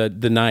interview of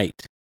the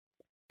night,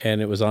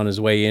 and it was on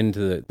his way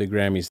into the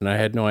Grammys, and I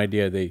had no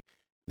idea.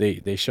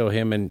 They show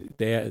him, and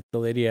the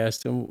lady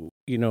asked him,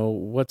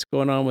 what's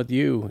going on with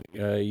you?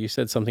 You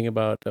said something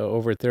about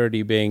over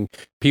 30 being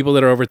people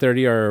that are over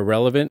 30 are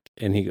irrelevant,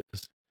 and he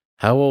goes,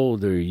 "How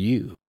old are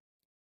you?"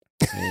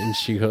 And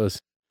she goes,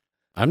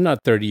 "I'm not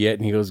 30 yet,"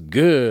 and he goes,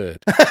 "Good."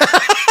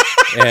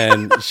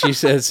 And she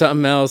said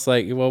something else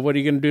like, "Well, what are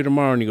you going to do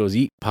tomorrow?" And he goes,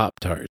 "Eat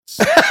Pop-Tarts."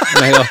 And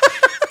I go,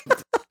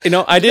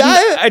 I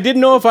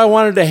didn't know if I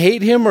wanted to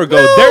hate him or go,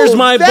 No, "There's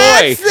my boy.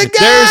 that's the guy.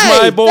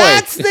 There's my boy.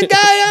 That's the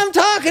guy I'm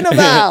talking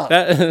about."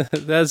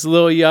 That's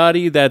Lil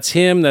Yachty. That's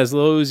him. That's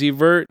Lil Uzi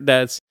Vert.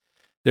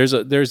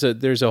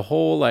 There's a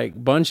whole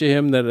like bunch of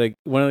him that like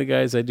one of the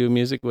guys I do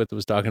music with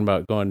was talking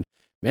about going,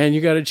 "Man,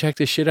 you got to check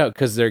this shit out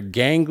because they're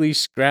gangly,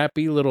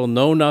 scrappy little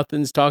know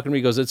nothings talking to me."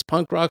 He goes, "It's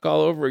punk rock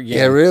all over again."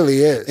 Yeah, it really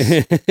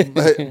is.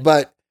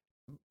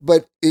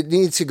 but it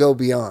needs to go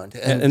beyond.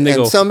 And they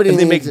go, somebody and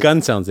they needs make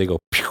gun sounds. They go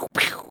pew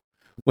pew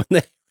when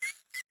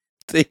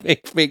they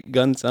make fake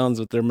gun sounds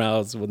with their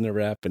mouths when they're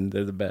rapping.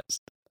 They're the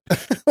best.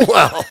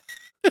 Well,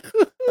 I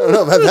don't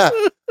know about that.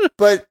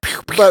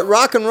 But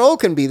rock and roll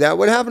can be that.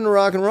 What happened to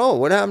rock and roll?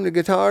 What happened to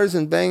guitars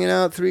and banging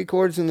out 3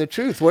 chords and the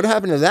truth? What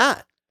happened to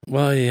that?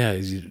 Well, yeah,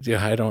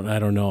 I don't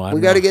know.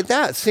 We got to get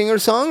that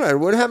singer-songwriter.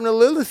 What happened to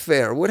Lilith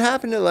Fair? What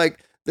happened to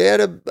they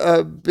had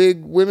a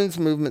big women's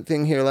movement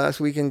thing here last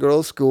week in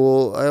girls'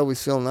 school. I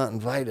always feel not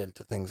invited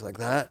to things like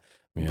that.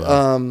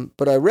 Yeah.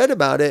 But I read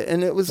about it,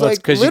 and it was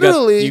it's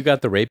literally you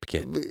got the rape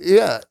kit.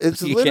 Yeah,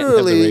 it's You can't have the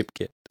literally rape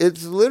kit.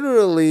 it's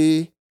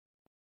literally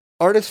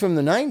artists from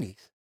the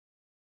 90s.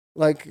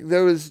 Like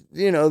there was,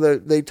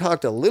 they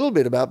talked a little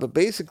bit about, but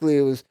basically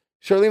it was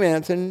Shirley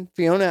Manson,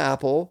 Fiona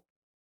Apple,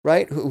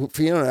 right?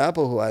 Fiona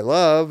Apple, who I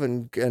love,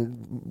 and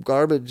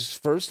Garbage's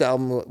first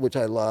album, which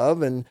I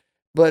love,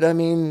 but I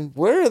mean,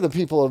 where are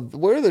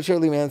the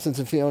Shirley Mansons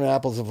and Fiona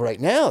Apples of right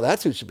now?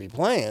 That's who should be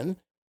playing,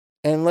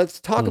 and let's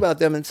talk about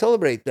them and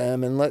celebrate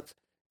them, and let's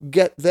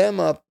get them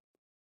up,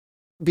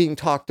 being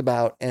talked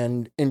about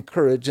and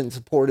encouraged and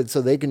supported,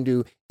 so they can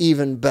do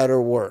even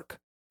better work,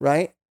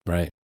 right?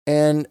 Right.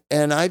 And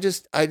I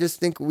just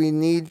think we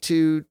need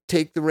to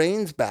take the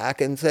reins back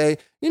and say,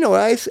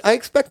 I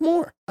expect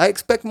more. I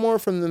expect more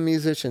from the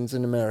musicians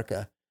in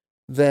America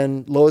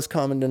than lowest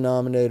common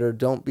denominator.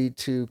 Don't be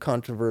too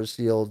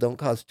controversial. Don't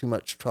cause too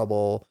much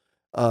trouble.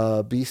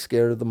 Be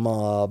scared of the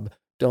mob.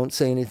 Don't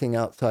say anything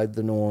outside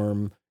the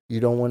norm. You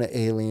don't want to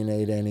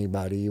alienate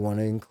anybody. You want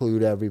to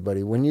include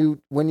everybody. When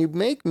you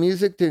make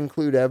music to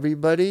include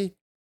everybody,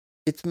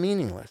 it's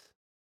meaningless.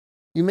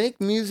 You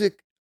make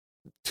music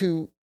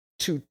to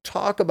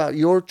talk about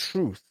your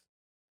truth.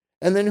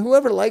 And then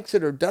whoever likes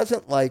it or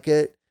doesn't like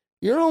it,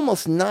 you're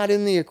almost not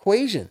in the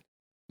equation.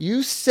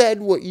 You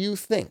said what you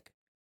think,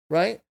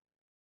 right?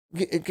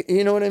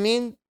 You know what I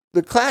mean?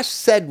 The Clash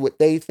said what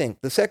they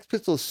think. The Sex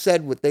Pistols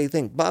said what they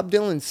think. Bob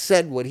Dylan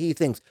said what he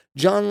thinks.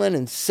 John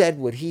Lennon said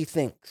what he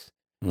thinks.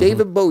 Mm-hmm.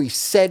 David Bowie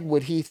said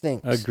what he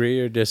thinks.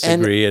 Agree or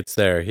disagree, it's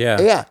there. Yeah.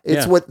 Yeah,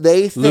 it's what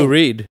they think.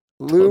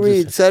 Lou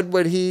Reed said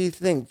what he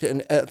think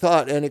and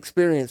thought and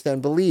experienced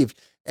and believed.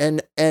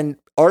 And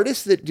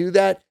artists that do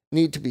that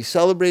need to be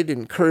celebrated,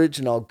 encouraged,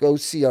 and I'll go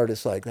see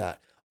artists like that.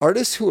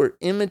 Artists who are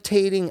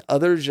imitating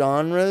other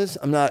genres,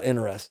 I'm not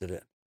interested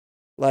in.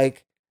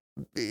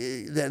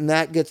 Then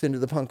that gets into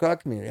the punk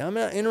rock community. I'm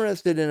not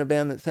interested in a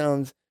band that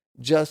sounds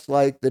just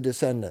like the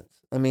Descendants.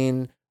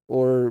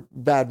 Or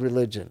Bad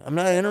Religion. I'm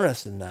not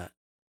interested in that.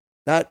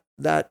 That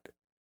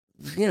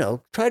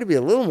try to be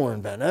a little more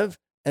inventive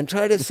and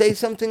try to say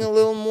something a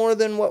little more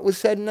than what was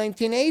said in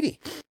 1980,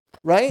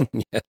 right?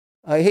 Yeah.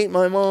 I hate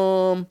my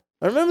mom.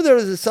 I remember there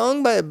was a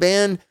song by a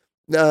band,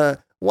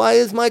 Why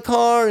Is My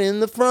Car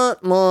in the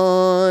Front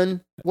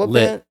Lawn? What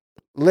Lit. band?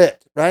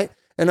 Lit, right?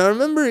 And I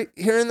remember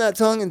hearing that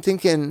song and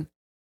thinking,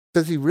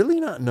 does he really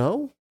not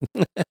know?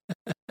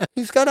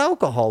 He's got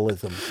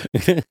alcoholism.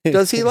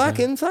 Does he lack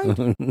insight?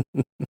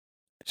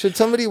 Should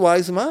somebody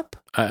wise him up?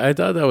 I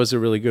thought that was a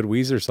really good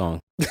Weezer song.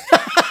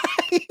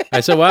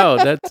 I said,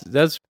 wow,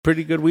 that's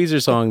pretty good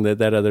Weezer song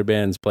that other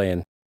band's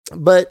playing.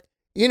 But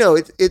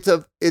it's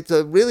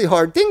a really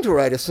hard thing to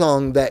write a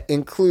song that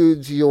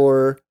includes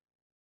your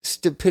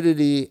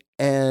stupidity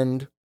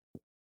and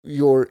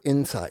your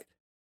insight.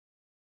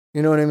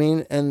 You know what I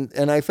mean?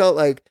 And I felt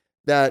like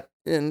that,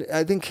 and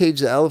I think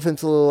Cage the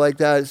Elephant's a little like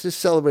that. It's just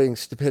celebrating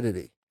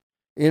stupidity.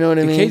 You know what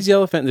I mean? Cage the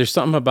Elephant, there's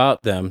something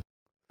about them.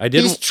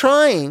 He's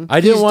trying.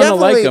 I didn't want to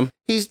like him.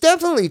 He's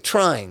definitely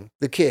trying,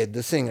 the kid,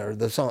 the singer,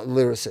 the song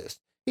lyricist.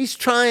 He's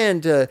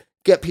trying to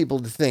get people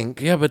to think.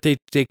 Yeah, but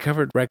they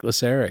covered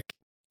Reckless Eric.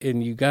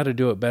 And you got to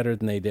do it better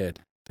than they did.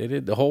 They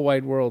did The Whole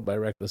Wide World by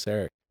Reckless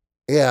Eric.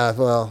 Yeah,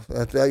 well,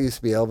 that used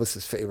to be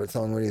Elvis's favorite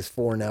song when he was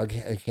 4. Now I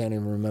can't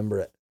even remember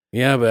it.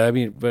 Yeah, but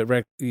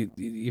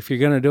if you're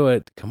gonna do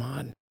it, come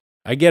on.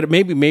 I get it.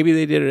 Maybe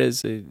they did it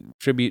as a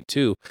tribute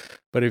too,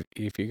 but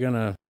if you're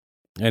gonna,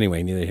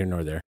 anyway, neither here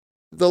nor there.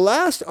 The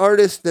last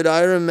artist that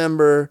I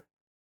remember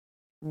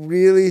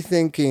really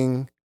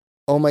thinking,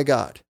 oh my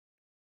God,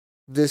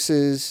 this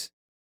is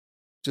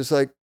just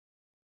like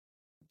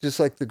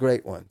the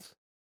great ones,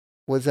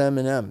 was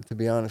Eminem, to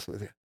be honest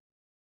with you.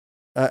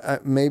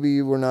 Maybe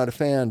you were not a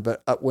fan,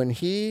 but when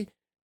he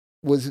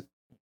was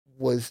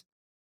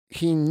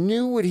he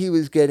knew what he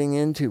was getting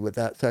into with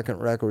that second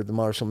record, the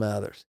Marshall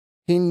Mathers.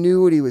 He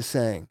knew what he was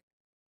saying.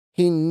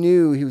 He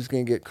knew he was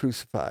going to get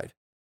crucified.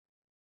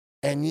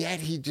 And yet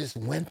he just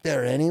went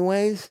there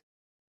anyways.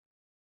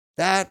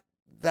 That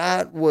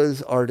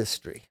was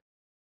artistry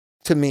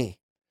to me.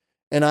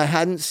 And I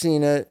hadn't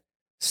seen it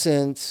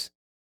since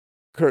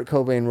Kurt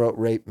Cobain wrote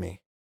Rape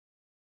Me.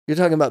 You're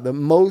talking about the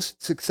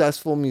most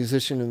successful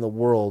musician in the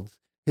world.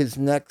 His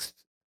next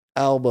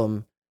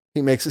album,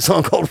 he makes a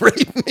song called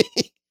Rape Me.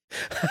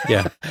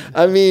 Yeah.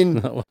 I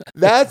mean,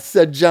 that's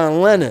a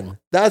John Lennon.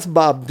 That's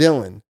Bob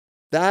Dylan.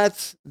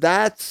 That's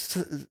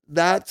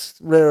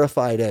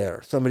rarefied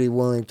air. Somebody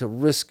willing to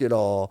risk it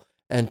all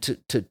and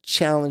to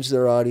challenge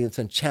their audience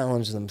and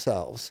challenge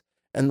themselves.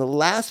 And the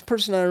last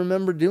person I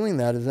remember doing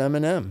that is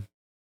Eminem.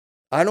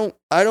 I don't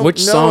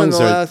Which know songs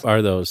in the last,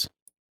 are those?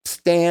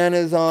 Stan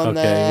is on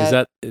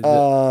that.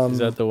 Is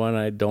that the one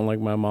I Don't Like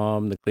My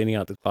Mom, the Cleaning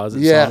Out the Closet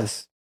song?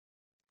 Yes.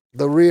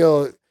 The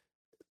real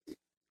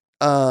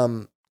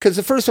because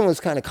the first one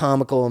was kind of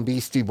comical and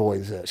Beastie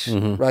Boys-ish,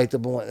 right?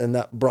 And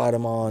that brought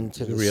him on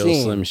to the real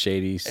scene. Slim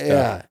Shady stuff.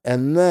 Yeah,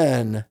 and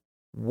then,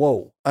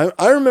 whoa.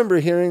 I remember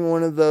hearing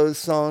one of those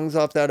songs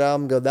off that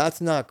album go, that's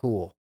not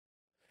cool.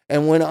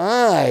 And when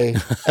I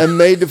am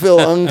made to feel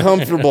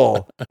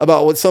uncomfortable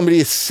about what somebody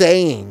is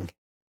saying,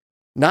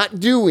 not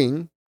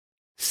doing,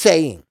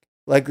 saying,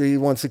 like he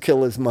wants to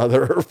kill his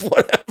mother or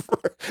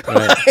whatever.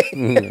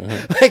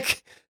 Right.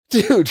 Like,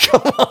 dude,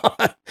 come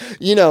on.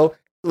 You know,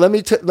 let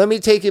me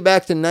take you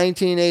back to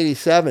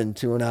 1987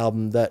 to an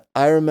album that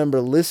I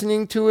remember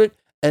listening to it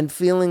and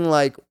feeling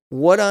like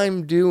what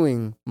I'm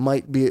doing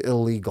might be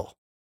illegal.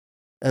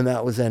 And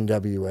that was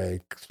NWA,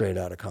 Straight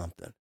Outta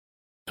Compton.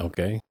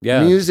 Okay.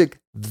 Yeah. Music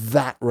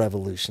that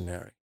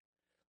revolutionary.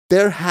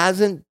 There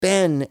hasn't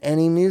been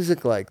any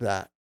music like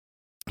that.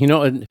 You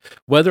know, and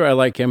whether I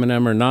like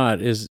Eminem or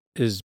not is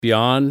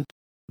beyond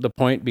the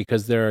point,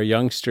 because there are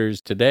youngsters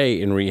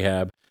today in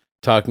rehab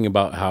talking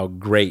about how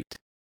great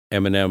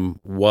Eminem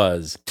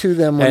was to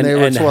them when they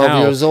were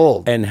 12 years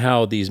old. And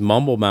how these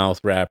mumble mouth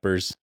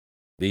rappers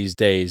these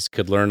days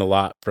could learn a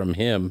lot from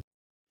him.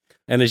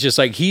 And it's just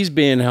like he's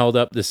being held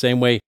up the same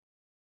way.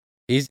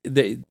 That's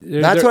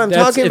what I'm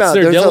talking about.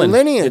 There's a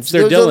lineage.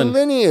 There's a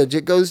lineage.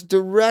 It goes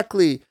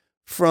directly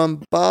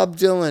from Bob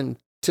Dylan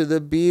to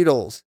the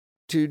Beatles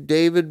to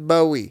David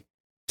Bowie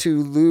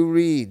to Lou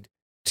Reed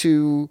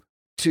to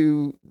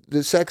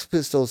the Sex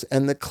Pistols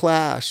and the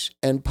Clash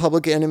and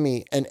Public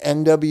Enemy and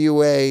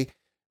NWA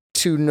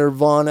to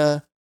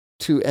Nirvana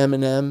to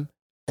Eminem,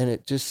 and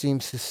it just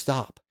seems to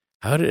stop.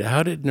 How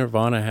did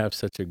Nirvana have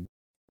such a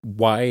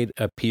wide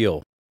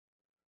appeal?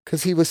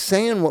 Because he was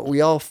saying what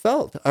we all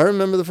felt. I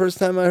remember the first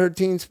time I heard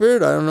Teen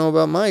Spirit. I don't know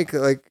about Mike.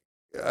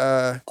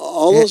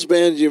 All those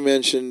bands you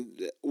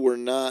mentioned were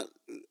not,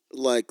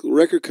 like,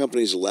 record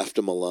companies left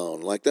them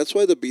alone. Like, that's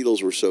why the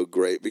Beatles were so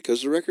great,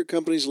 because the record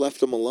companies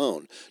left them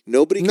alone.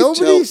 Nobody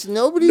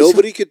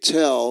could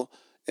tell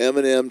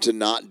Eminem to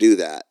not do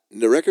that.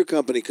 The record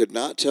company could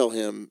not tell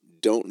him,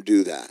 don't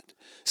do that.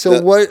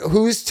 So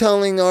who's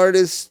telling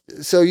artists?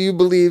 So you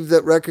believe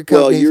that record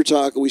companies?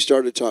 Well, we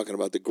started talking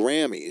about the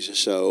Grammys.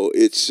 So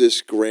it's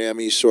this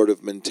Grammy sort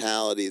of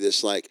mentality,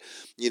 this like,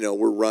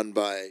 we're run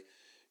by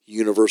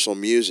Universal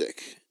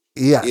Music.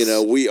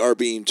 Yes. We are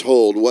being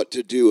told what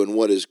to do and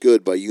what is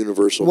good by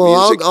Universal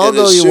Music. Well, I'll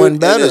go you one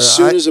better. And as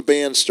soon as a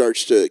band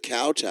starts to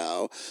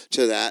kowtow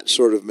to that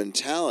sort of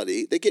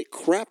mentality, they get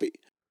crappy.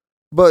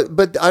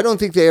 But I don't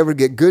think they ever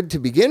get good to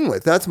begin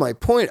with. That's my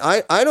point.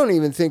 I don't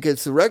even think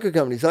it's the record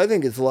companies. I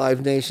think it's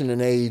Live Nation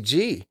and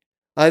AEG.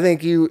 I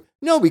think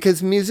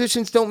because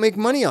musicians don't make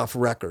money off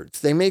records.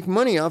 They make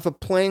money off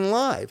of playing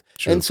live.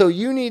 True. And so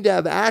you need to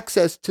have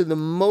access to the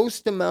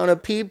most amount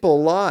of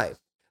people live.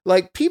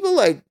 Like people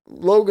like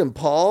Logan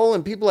Paul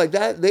and people like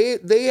that,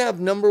 they have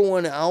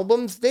 #1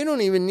 albums. They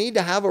don't even need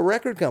to have a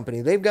record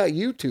company. They've got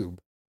YouTube.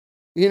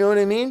 You know what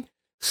I mean?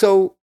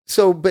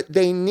 But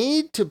they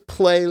need to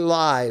play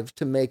live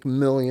to make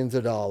millions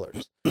of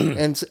dollars.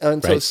 and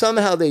so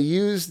somehow they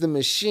use the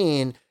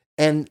machine.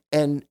 And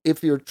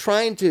if you're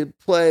trying to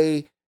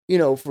play,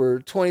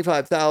 for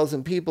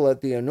 25,000 people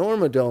at the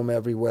Enorma Dome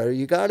everywhere,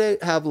 you got to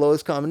have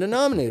lowest common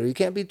denominator. You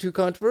can't be too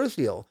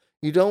controversial.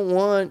 You don't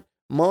want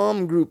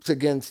mom groups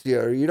against you,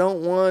 or you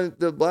don't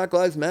want the Black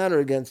Lives Matter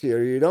against you,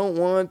 or you don't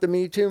want the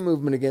Me Too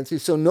movement against you.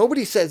 So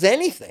nobody says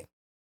anything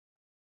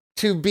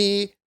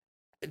to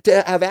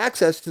have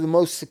access to the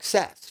most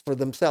success for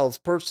themselves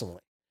personally.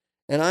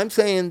 And I'm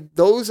saying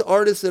those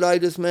artists that I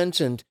just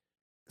mentioned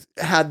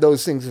had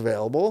those things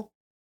available,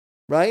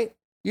 right?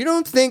 You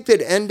don't think that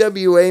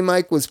NWA,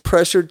 Mike, was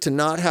pressured to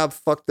not have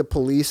Fuck the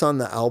Police on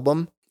the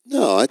album?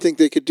 No, I think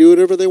they could do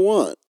whatever they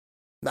want.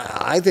 Nah,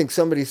 I think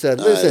somebody said,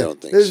 I listen, don't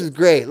think this so. is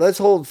great. Let's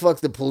hold fuck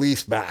the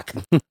police back.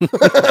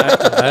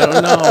 I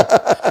don't know.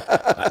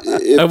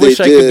 If I they wish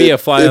I could be did- a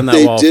fly if on that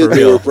they wall did, for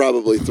They real. were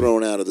probably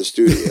thrown out of the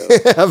studio.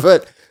 Yeah,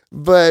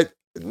 but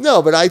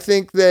no, but I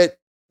think that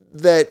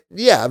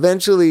yeah,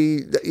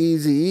 eventually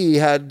Eazy-E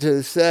had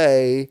to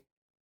say,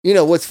 you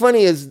know, what's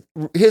funny is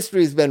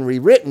history's been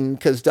rewritten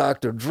because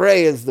Dr.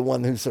 Dre is the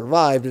one who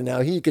survived, and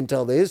now he can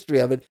tell the history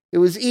of it. It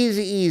was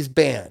Eazy-E's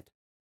band,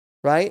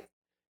 right?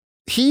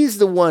 He's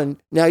the one.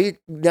 Now you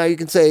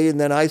can say, and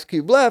then Ice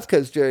Cube left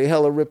because Jerry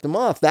Heller ripped him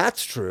off.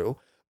 That's true.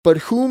 But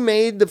who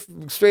made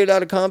the Straight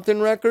Outta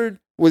Compton record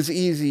was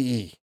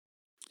Eazy-E.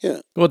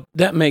 Well,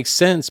 that makes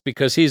sense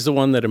because he's the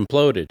one that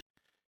imploded.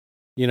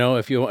 You know,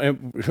 if you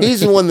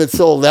He's the one that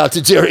sold out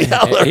to Jerry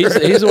Heller.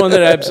 he's the one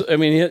that I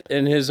mean,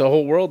 and his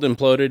whole world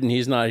imploded, and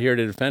he's not here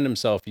to defend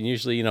himself. And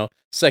usually, you know,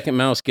 second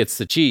mouse gets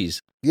the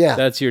cheese. Yeah,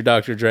 That's your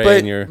Dr. Dre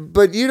and your.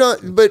 But you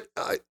don't. But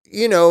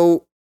you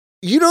know,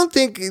 you don't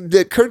think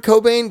that Kurt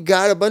Cobain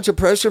got a bunch of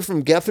pressure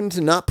from Geffen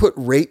to not put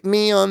 "Rape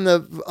Me" on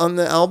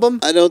the album?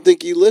 I don't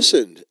think he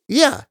listened.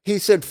 Yeah, he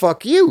said,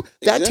 "Fuck you."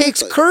 That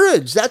takes Exactly.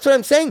 courage. That's what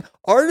I'm saying.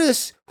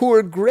 Artists who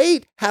are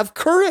great have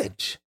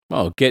courage.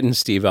 Well, getting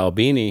Steve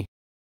Albini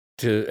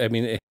to, I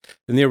mean,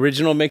 and the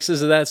original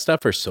mixes of that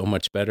stuff are so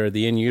much better.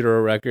 The In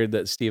Utero record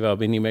that Steve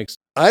Albini makes.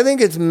 I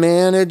think it's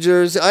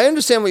managers. I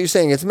understand what you're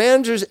saying. It's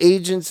managers,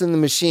 agents, and the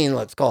machine,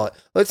 let's call it.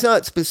 Let's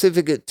not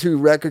specific it to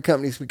record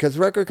companies because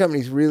record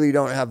companies really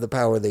don't have the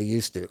power they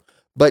used to.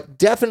 But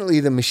definitely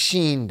the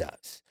machine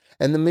does.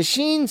 And the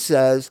machine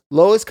says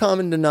lowest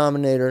common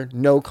denominator,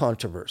 no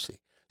controversy.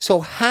 So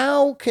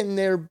how can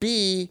there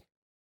be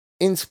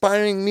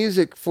inspiring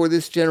music for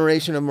this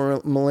generation of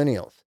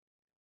millennials?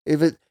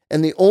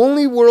 And the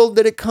only world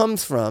that it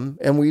comes from,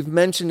 and we've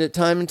mentioned it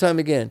time and time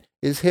again,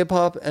 is hip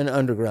hop and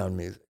underground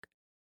music,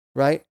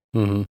 right?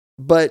 Mm-hmm.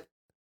 But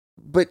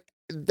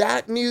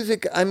that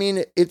music, I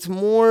mean, it's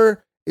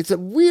a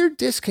weird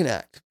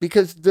disconnect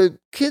because the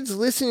kids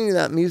listening to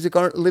that music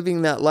aren't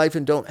living that life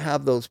and don't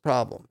have those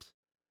problems.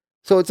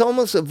 So it's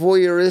almost a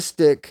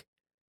voyeuristic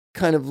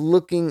kind of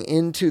looking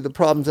into the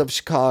problems of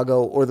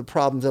Chicago or the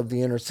problems of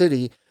the inner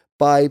city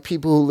by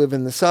people who live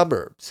in the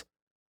suburbs.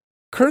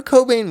 Kurt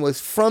Cobain was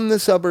from the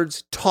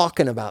suburbs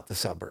talking about the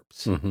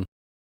suburbs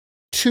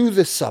to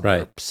the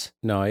suburbs.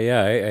 Right. No,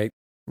 yeah,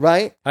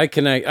 right? I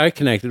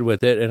connected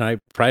with it, and I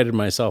prided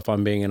myself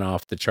on being an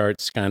off the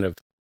charts kind of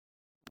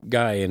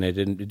guy, and it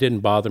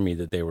didn't bother me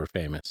that they were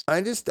famous.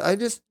 I just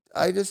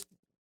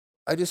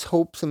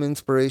hope some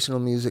inspirational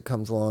music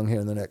comes along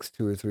here in the next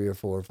 2 or 3 or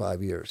 4 or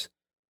 5 years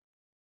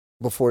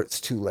before it's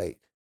too late,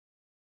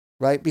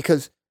 right?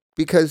 Because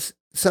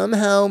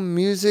somehow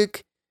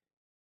music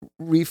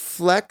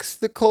reflects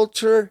the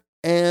culture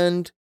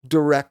and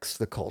directs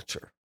the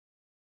culture,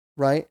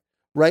 right?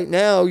 Right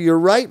now, you're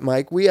right,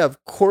 Mike. We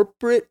have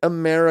corporate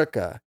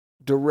America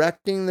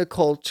directing the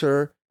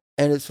culture,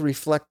 and it's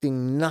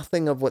reflecting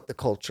nothing of what the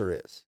culture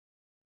is,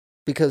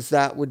 because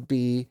that would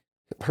be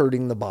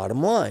hurting the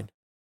bottom line,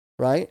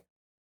 right?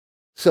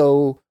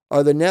 So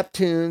are the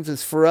Neptunes,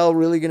 is Pharrell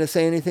really going to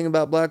say anything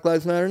about Black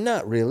Lives Matter?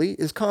 Not really.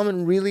 Is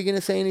Common really going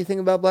to say anything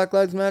about Black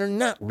Lives Matter?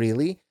 Not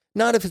really.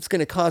 Not if it's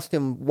going to cost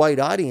him white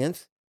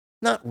audience.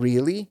 Not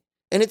really.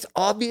 And it's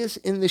obvious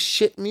in the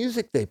shit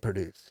music they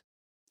produce.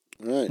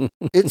 Right.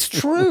 It's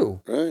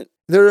true. Right.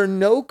 There are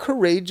no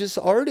courageous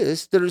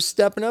artists that are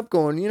stepping up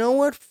going, you know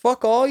what?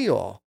 Fuck all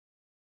y'all.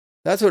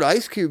 That's what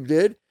Ice Cube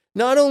did.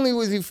 Not only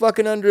was he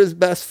fucking under his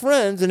best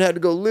friends and had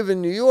to go live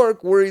in New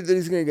York worried that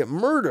he's going to get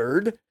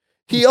murdered,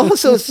 he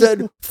also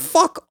said,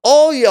 fuck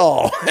all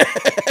y'all.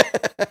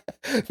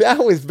 That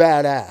was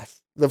badass.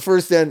 The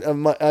first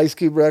Ice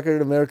Cube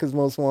record, America's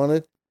Most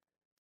Wanted,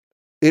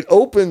 it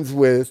opens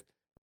with,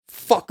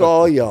 fuck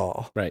all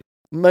y'all. Right.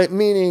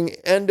 Meaning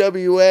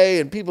NWA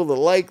and people that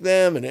like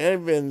them and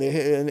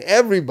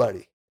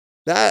everybody.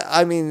 That,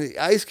 I mean,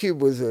 Ice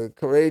Cube was a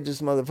courageous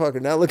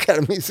motherfucker. Now look at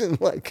him. He's in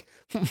like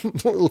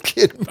little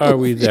kid movies. Are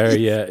we there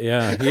yet?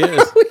 Yeah, he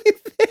is.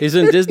 He's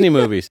in Disney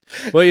movies.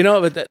 Well, you know,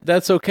 but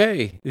that's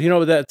okay. You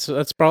know,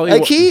 that's probably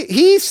like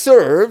he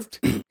served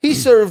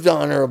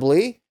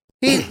honorably.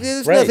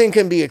 There's Right. nothing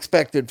can be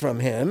expected from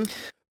him.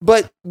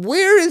 But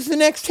where is the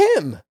next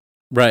him?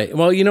 Right.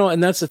 Well, you know,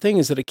 and that's the thing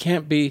is that it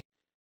can't be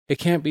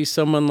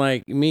someone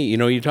like me. You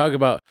know, you talk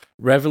about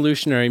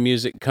revolutionary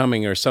music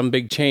coming or some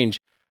big change.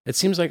 It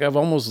seems like I've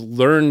almost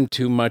learned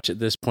too much at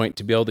this point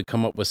to be able to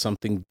come up with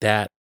something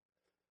that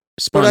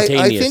spontaneous.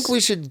 But I think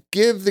we should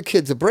give the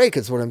kids a break,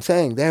 is what I'm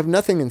saying. They have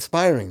nothing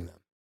inspiring them.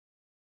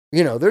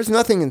 You know, there's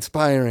nothing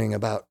inspiring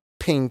about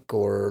Pink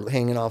or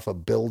hanging off a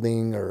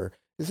building, or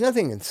there's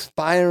nothing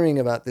inspiring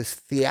about this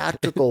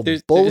theatrical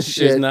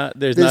bullshit.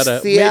 There's not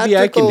a maybe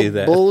I can do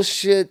that.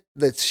 Bullshit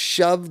that's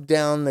shoved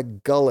down the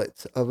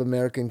gullets of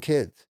American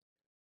kids.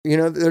 You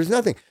know, there's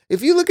nothing.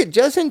 If you look at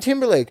Justin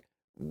Timberlake,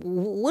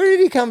 where did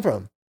he come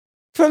from?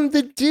 From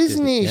the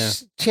Disney yeah.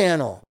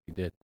 Channel. He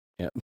did.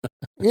 Yeah.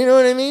 You know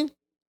what I mean?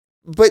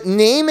 But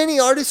name any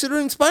artists that are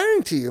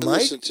inspiring to you, I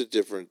Mike. listen to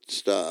different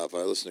stuff. I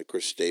listen to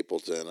Chris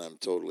Stapleton. I'm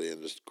totally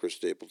into Chris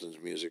Stapleton's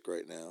music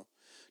right now.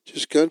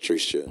 Just country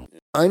shit.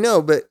 I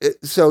know, but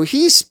so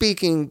he's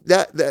speaking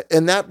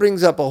and that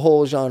brings up a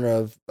whole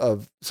genre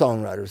of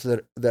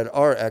songwriters that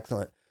are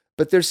excellent,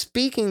 but they're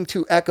speaking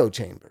to echo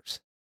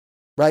chambers,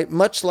 right?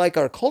 Much like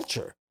our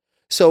culture.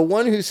 So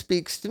one who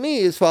speaks to me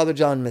is Father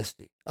John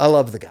Misty. I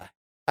love the guy.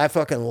 I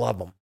fucking love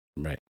him.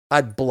 Right.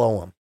 I'd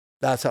blow him.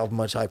 That's how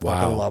much I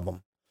fucking love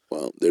him.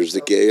 Well, there's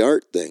the gay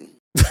art thing.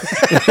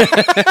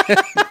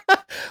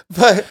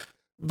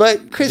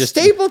 But Chris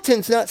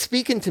Stapleton's not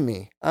speaking to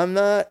me.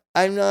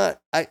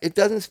 It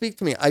doesn't speak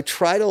to me. I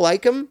try to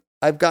like him.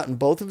 I've gotten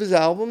both of his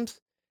albums.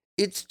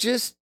 It's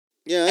just,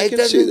 yeah, I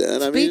can see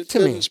that. I mean, it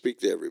doesn't speak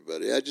to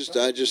everybody. I just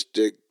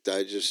dig,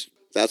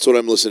 that's what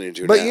I'm listening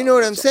to now. But you know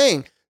what I'm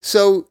saying?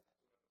 So,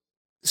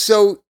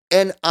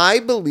 and I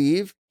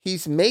believe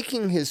he's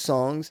making his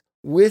songs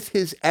with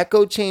his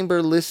echo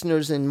chamber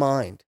listeners in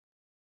mind,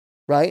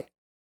 right?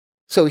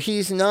 So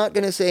he's not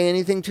going to say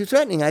anything too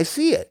threatening. I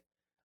see it.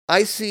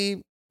 I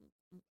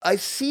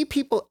see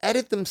people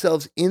edit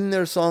themselves in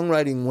their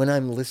songwriting when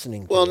I'm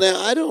listening to Well, it. now,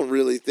 I don't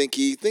really think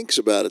he thinks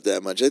about it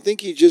that much. I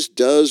think he just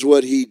does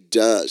what he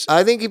does.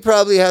 I think he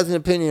probably has an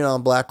opinion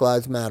on Black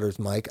Lives Matters,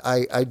 Mike.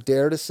 I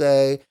dare to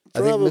say,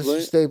 Probably. I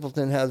think Mr.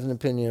 Stapleton has an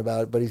opinion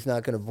about it, but he's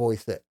not going to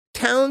voice it.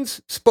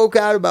 Towns spoke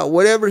out about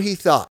whatever he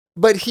thought,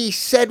 but he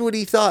said what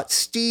he thought.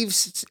 Steve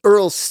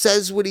Earle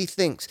says what he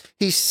thinks.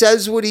 He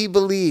says what he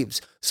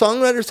believes.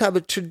 Songwriters have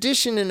a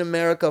tradition in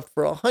America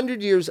for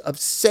 100 years of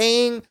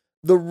saying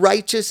the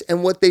righteous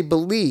and what they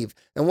believe.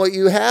 And what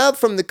you have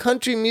from the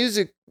country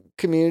music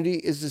community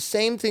is the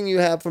same thing you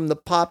have from the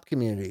pop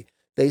community.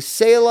 They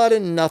say a lot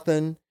of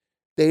nothing.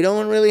 They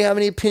don't really have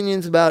any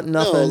opinions about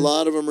nothing. No, a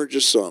lot of them are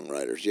just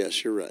songwriters.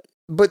 Yes, you're right.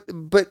 But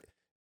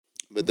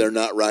they're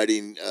not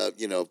writing,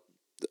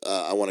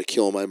 I want to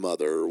kill my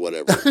mother or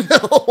whatever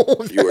no,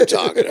 you were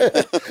talking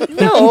about.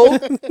 no.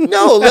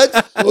 Let's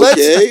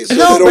okay, so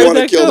no, they don't want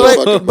to kill my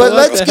fucking but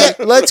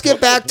mother. let's get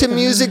back to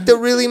music that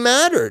really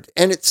mattered,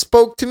 and it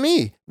spoke to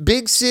me.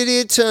 Big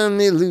city turned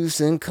me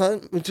loose and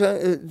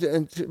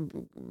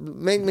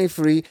make me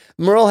free.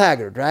 Merle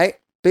Haggard, right?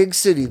 Big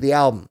City, the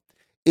album.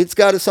 It's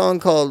got a song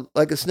called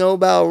 "Like a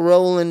Snowball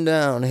Rolling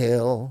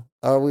Downhill."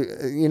 Have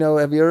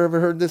you ever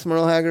heard this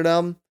Merle Haggard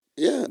album?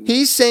 Yeah.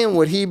 He's saying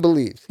what he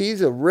believes.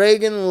 He's a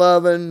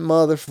Reagan-loving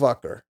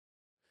motherfucker.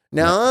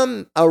 Now,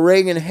 I'm a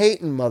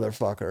Reagan-hating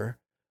motherfucker,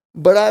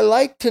 but I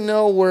like to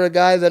know where a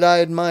guy that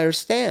I admire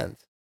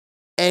stands.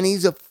 And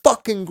he's a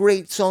fucking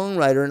great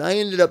songwriter, and I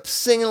ended up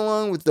singing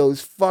along with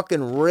those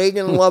fucking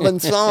Reagan-loving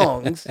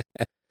songs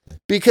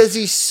because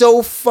he's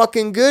so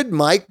fucking good,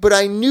 Mike, but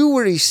I knew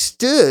where he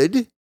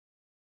stood.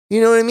 You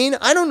know what I mean?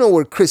 I don't know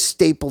where Chris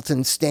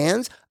Stapleton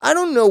stands. I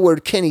don't know where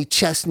Kenny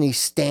Chesney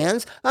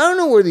stands. I don't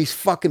know where these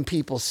fucking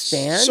people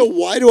stand. So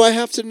why do I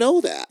have to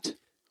know that?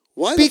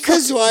 Why the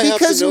fuck do I have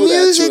to know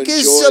music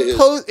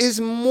that is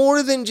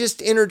more than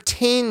just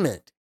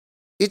entertainment.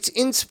 It's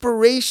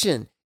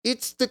inspiration.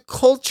 It's the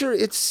culture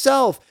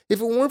itself.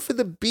 If it weren't for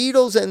the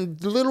Beatles and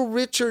Little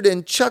Richard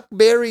and Chuck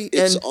Berry,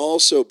 it's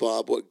also,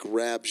 Bob, what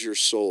grabs your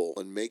soul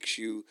and makes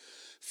you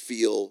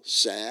feel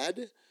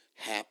sad,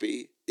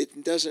 happy.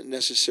 It doesn't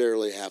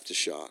necessarily have to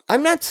shock.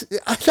 I'm not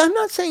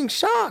saying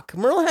shock.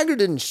 Merle Haggard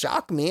didn't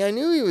shock me. I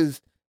knew he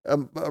was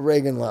a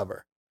Reagan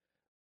lover.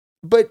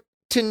 But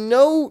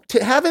to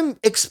have him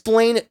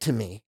explain it to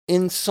me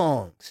in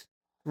songs,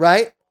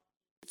 right?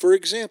 For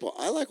example,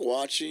 I like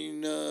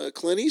watching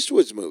Clint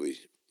Eastwood's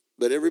movies,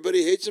 but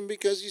everybody hates him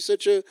because he's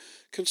such a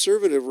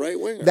conservative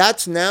right-winger.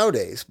 That's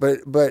nowadays.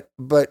 But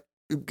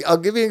I'll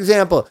give you an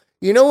example.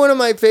 You know, one of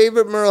my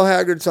favorite Merle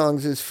Haggard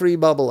songs is Free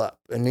Bubble Up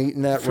and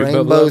Eating That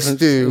Rainbow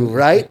Stew,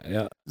 right?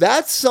 Yeah.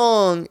 That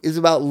song is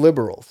about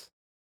liberals.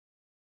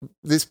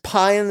 This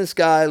pie in the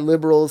sky,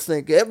 liberals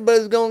think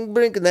everybody's going to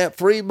drink that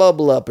free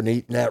bubble up and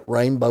eating that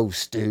rainbow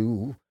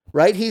stew,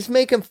 right? He's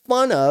making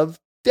fun of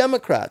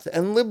Democrats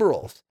and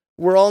liberals.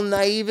 We're all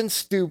naive and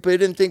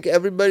stupid and think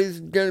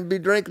everybody's going to be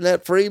drinking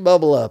that free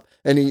bubble up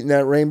and eating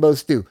that rainbow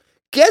stew.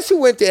 Guess who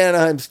went to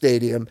Anaheim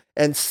Stadium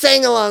and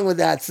sang along with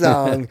that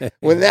song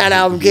when that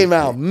album came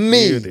out?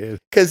 Me.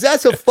 Because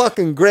that's a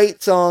fucking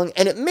great song,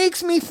 and it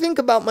makes me think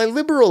about my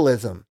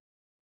liberalism.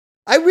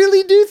 I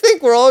really do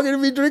think we're all going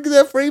to be drinking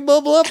that free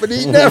bubble up and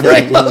eating that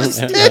rainbow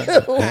stew.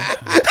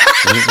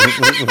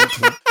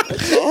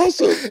 That's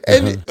awesome.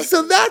 And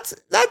so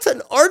that's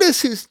an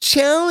artist who's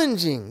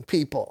challenging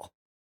people,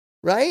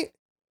 right?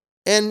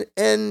 And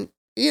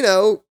you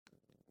know,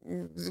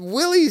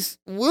 Willie's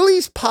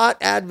pot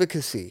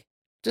advocacy.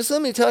 Just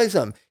let me tell you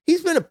something.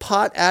 He's been a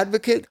pot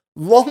advocate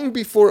long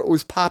before it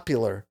was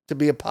popular to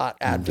be a pot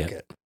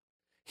advocate. Yep.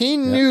 He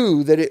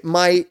knew that it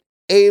might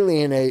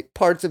alienate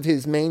parts of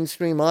his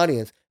mainstream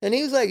audience. And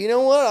he was like, you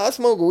know what? I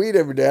smoke weed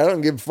every day. I don't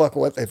give a fuck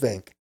what they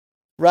think.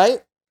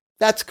 Right?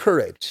 That's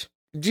courage.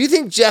 Do you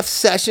think Jeff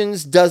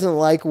Sessions doesn't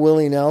like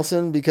Willie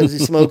Nelson because he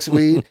smokes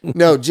weed?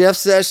 No, Jeff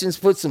Sessions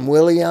puts some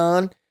Willie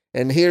on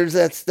and hears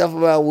that stuff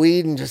about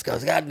weed and just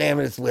goes, God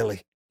damn it, it's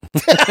Willie.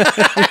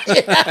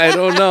 I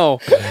don't know.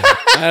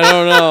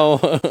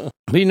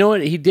 But you know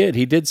what? He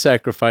did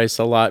sacrifice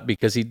a lot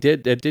because it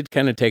did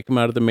kind of take him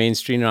out of the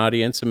mainstream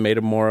audience and made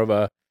him more of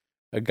a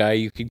guy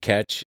you could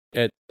catch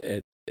at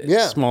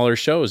smaller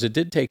shows. It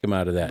did take him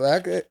out of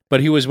that.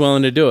 But he was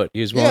willing to do it.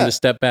 He was willing to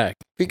step back.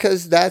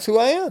 Because that's who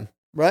I am,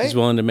 right? He's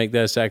willing to make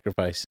that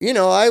sacrifice. You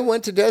know, I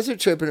went to Desert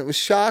Trip and it was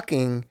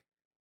shocking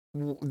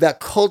that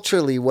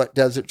culturally what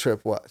Desert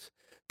Trip was.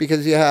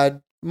 Because you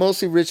had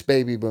mostly rich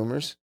baby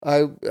boomers.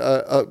 A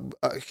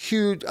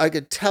huge, I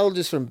could tell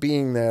just from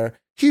being there,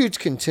 huge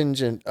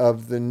contingent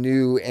of the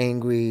new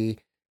angry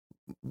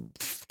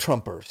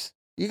Trumpers.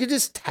 You could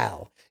just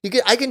tell.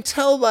 I can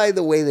tell by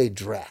the way they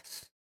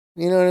dress.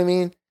 You know what I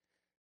mean?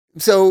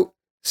 So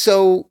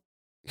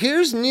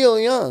here's Neil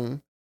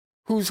Young,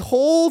 whose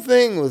whole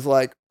thing was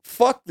like,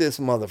 fuck this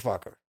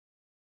motherfucker.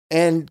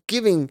 And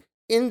giving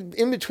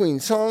in between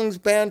songs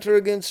banter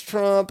against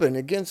Trump and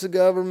against the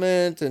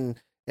government and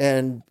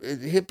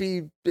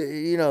hippie,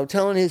 you know,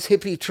 telling his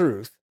hippie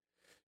truth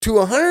to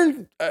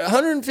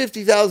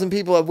 150,000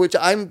 people, of which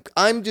I'm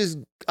just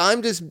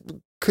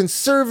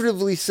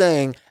conservatively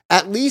saying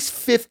at least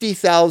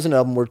 50,000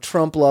 of them were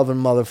Trump loving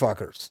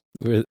motherfuckers.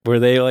 Were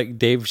they like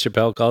Dave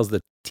Chappelle calls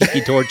the tiki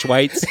torch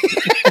whites?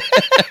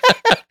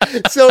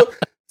 So,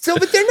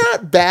 but they're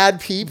not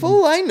bad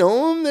people. I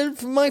know them. They're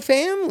from my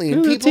family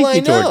and people I know.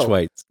 Tiki torch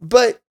whites.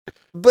 But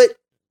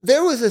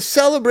there was a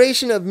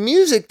celebration of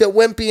music that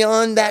went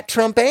beyond that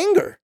Trump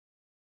anger.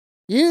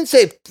 You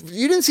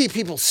didn't see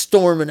people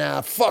storming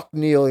out, fuck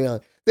Neil Young.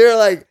 They're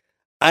like,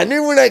 I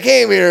knew when I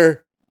came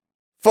here,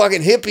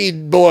 fucking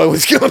hippie boy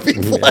was going to be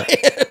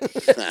playing.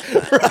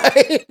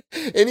 Right?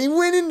 And he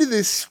went into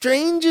the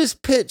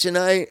strangest pitch, and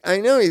I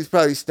know he's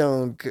probably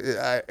stoned.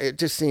 It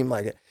just seemed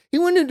like it. He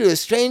went into a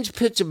strange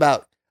pitch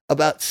about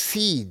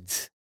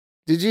seeds.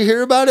 Did you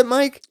hear about it,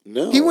 Mike?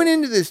 No. He went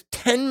into this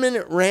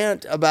 10-minute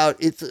rant about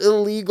it's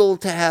illegal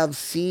to have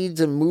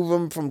seeds and move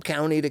them from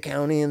county to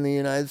county in the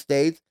United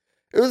States.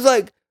 It was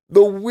like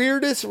the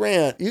weirdest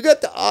rant. You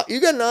got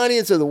an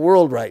audience of the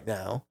world right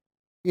now,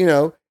 you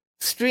know,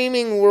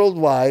 streaming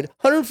worldwide,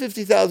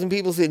 150,000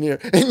 people sitting here,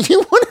 and you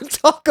want to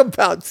talk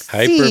about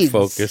seeds.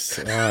 Hyper-focus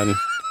on...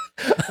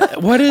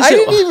 What is I it?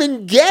 didn't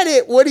even get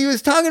it, what he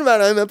was talking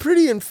about. I'm a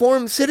pretty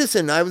informed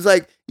citizen. I was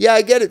like, yeah,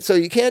 I get it. So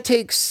you can't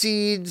take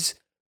seeds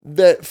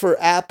that for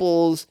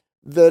apples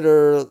that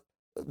are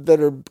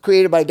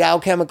created by Dow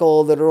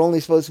Chemical that are only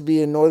supposed to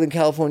be in Northern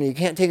California. You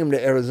can't take them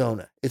to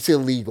Arizona. It's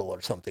illegal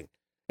or something.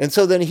 And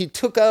so then he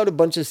took out a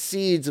bunch of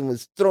seeds and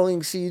was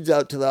throwing seeds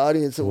out to the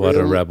audience. That what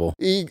were a rebel.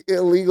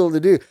 Illegal to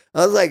do.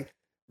 I was like,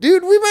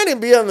 dude, we might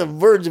be on the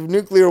verge of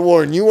nuclear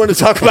war and you want to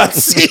talk about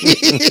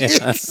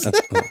seeds.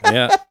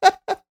 Yeah.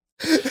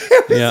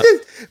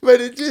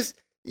 But it just,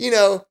 you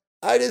know,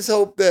 I just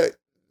hope that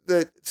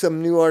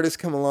some new artists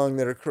come along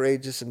that are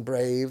courageous and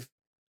brave.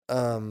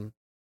 And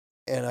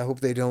I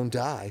hope they don't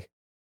die.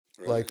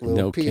 Right. Like Lil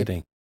No Peep,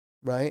 kidding.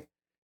 right?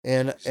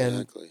 And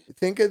Exactly.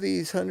 think of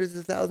these hundreds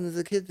of thousands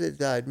of kids that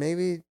died.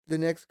 Maybe the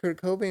next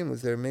Kurt Cobain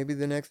was there. Maybe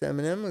the next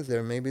Eminem was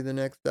there. Maybe the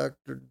next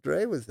Dr.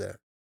 Dre was there.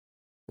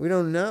 We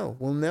don't know.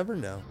 We'll never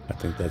know. I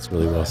think that's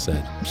really well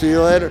said. See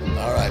you later.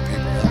 All right,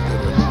 people. Have a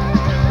good one.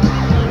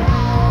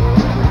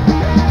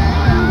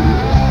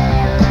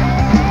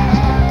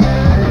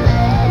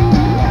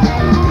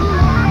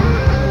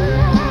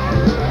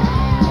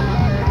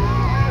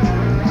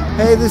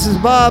 Hey, this is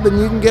Bob, and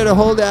you can get a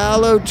hold of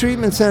Aloe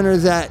Treatment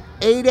Centers at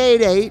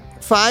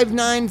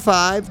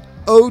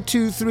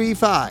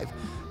 888-595-0235.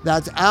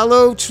 That's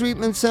Aloe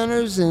Treatment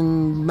Centers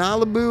in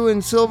Malibu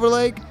and Silver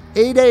Lake,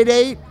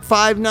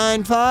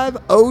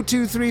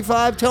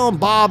 888-595-0235. Tell them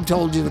Bob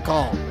told you to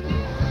call.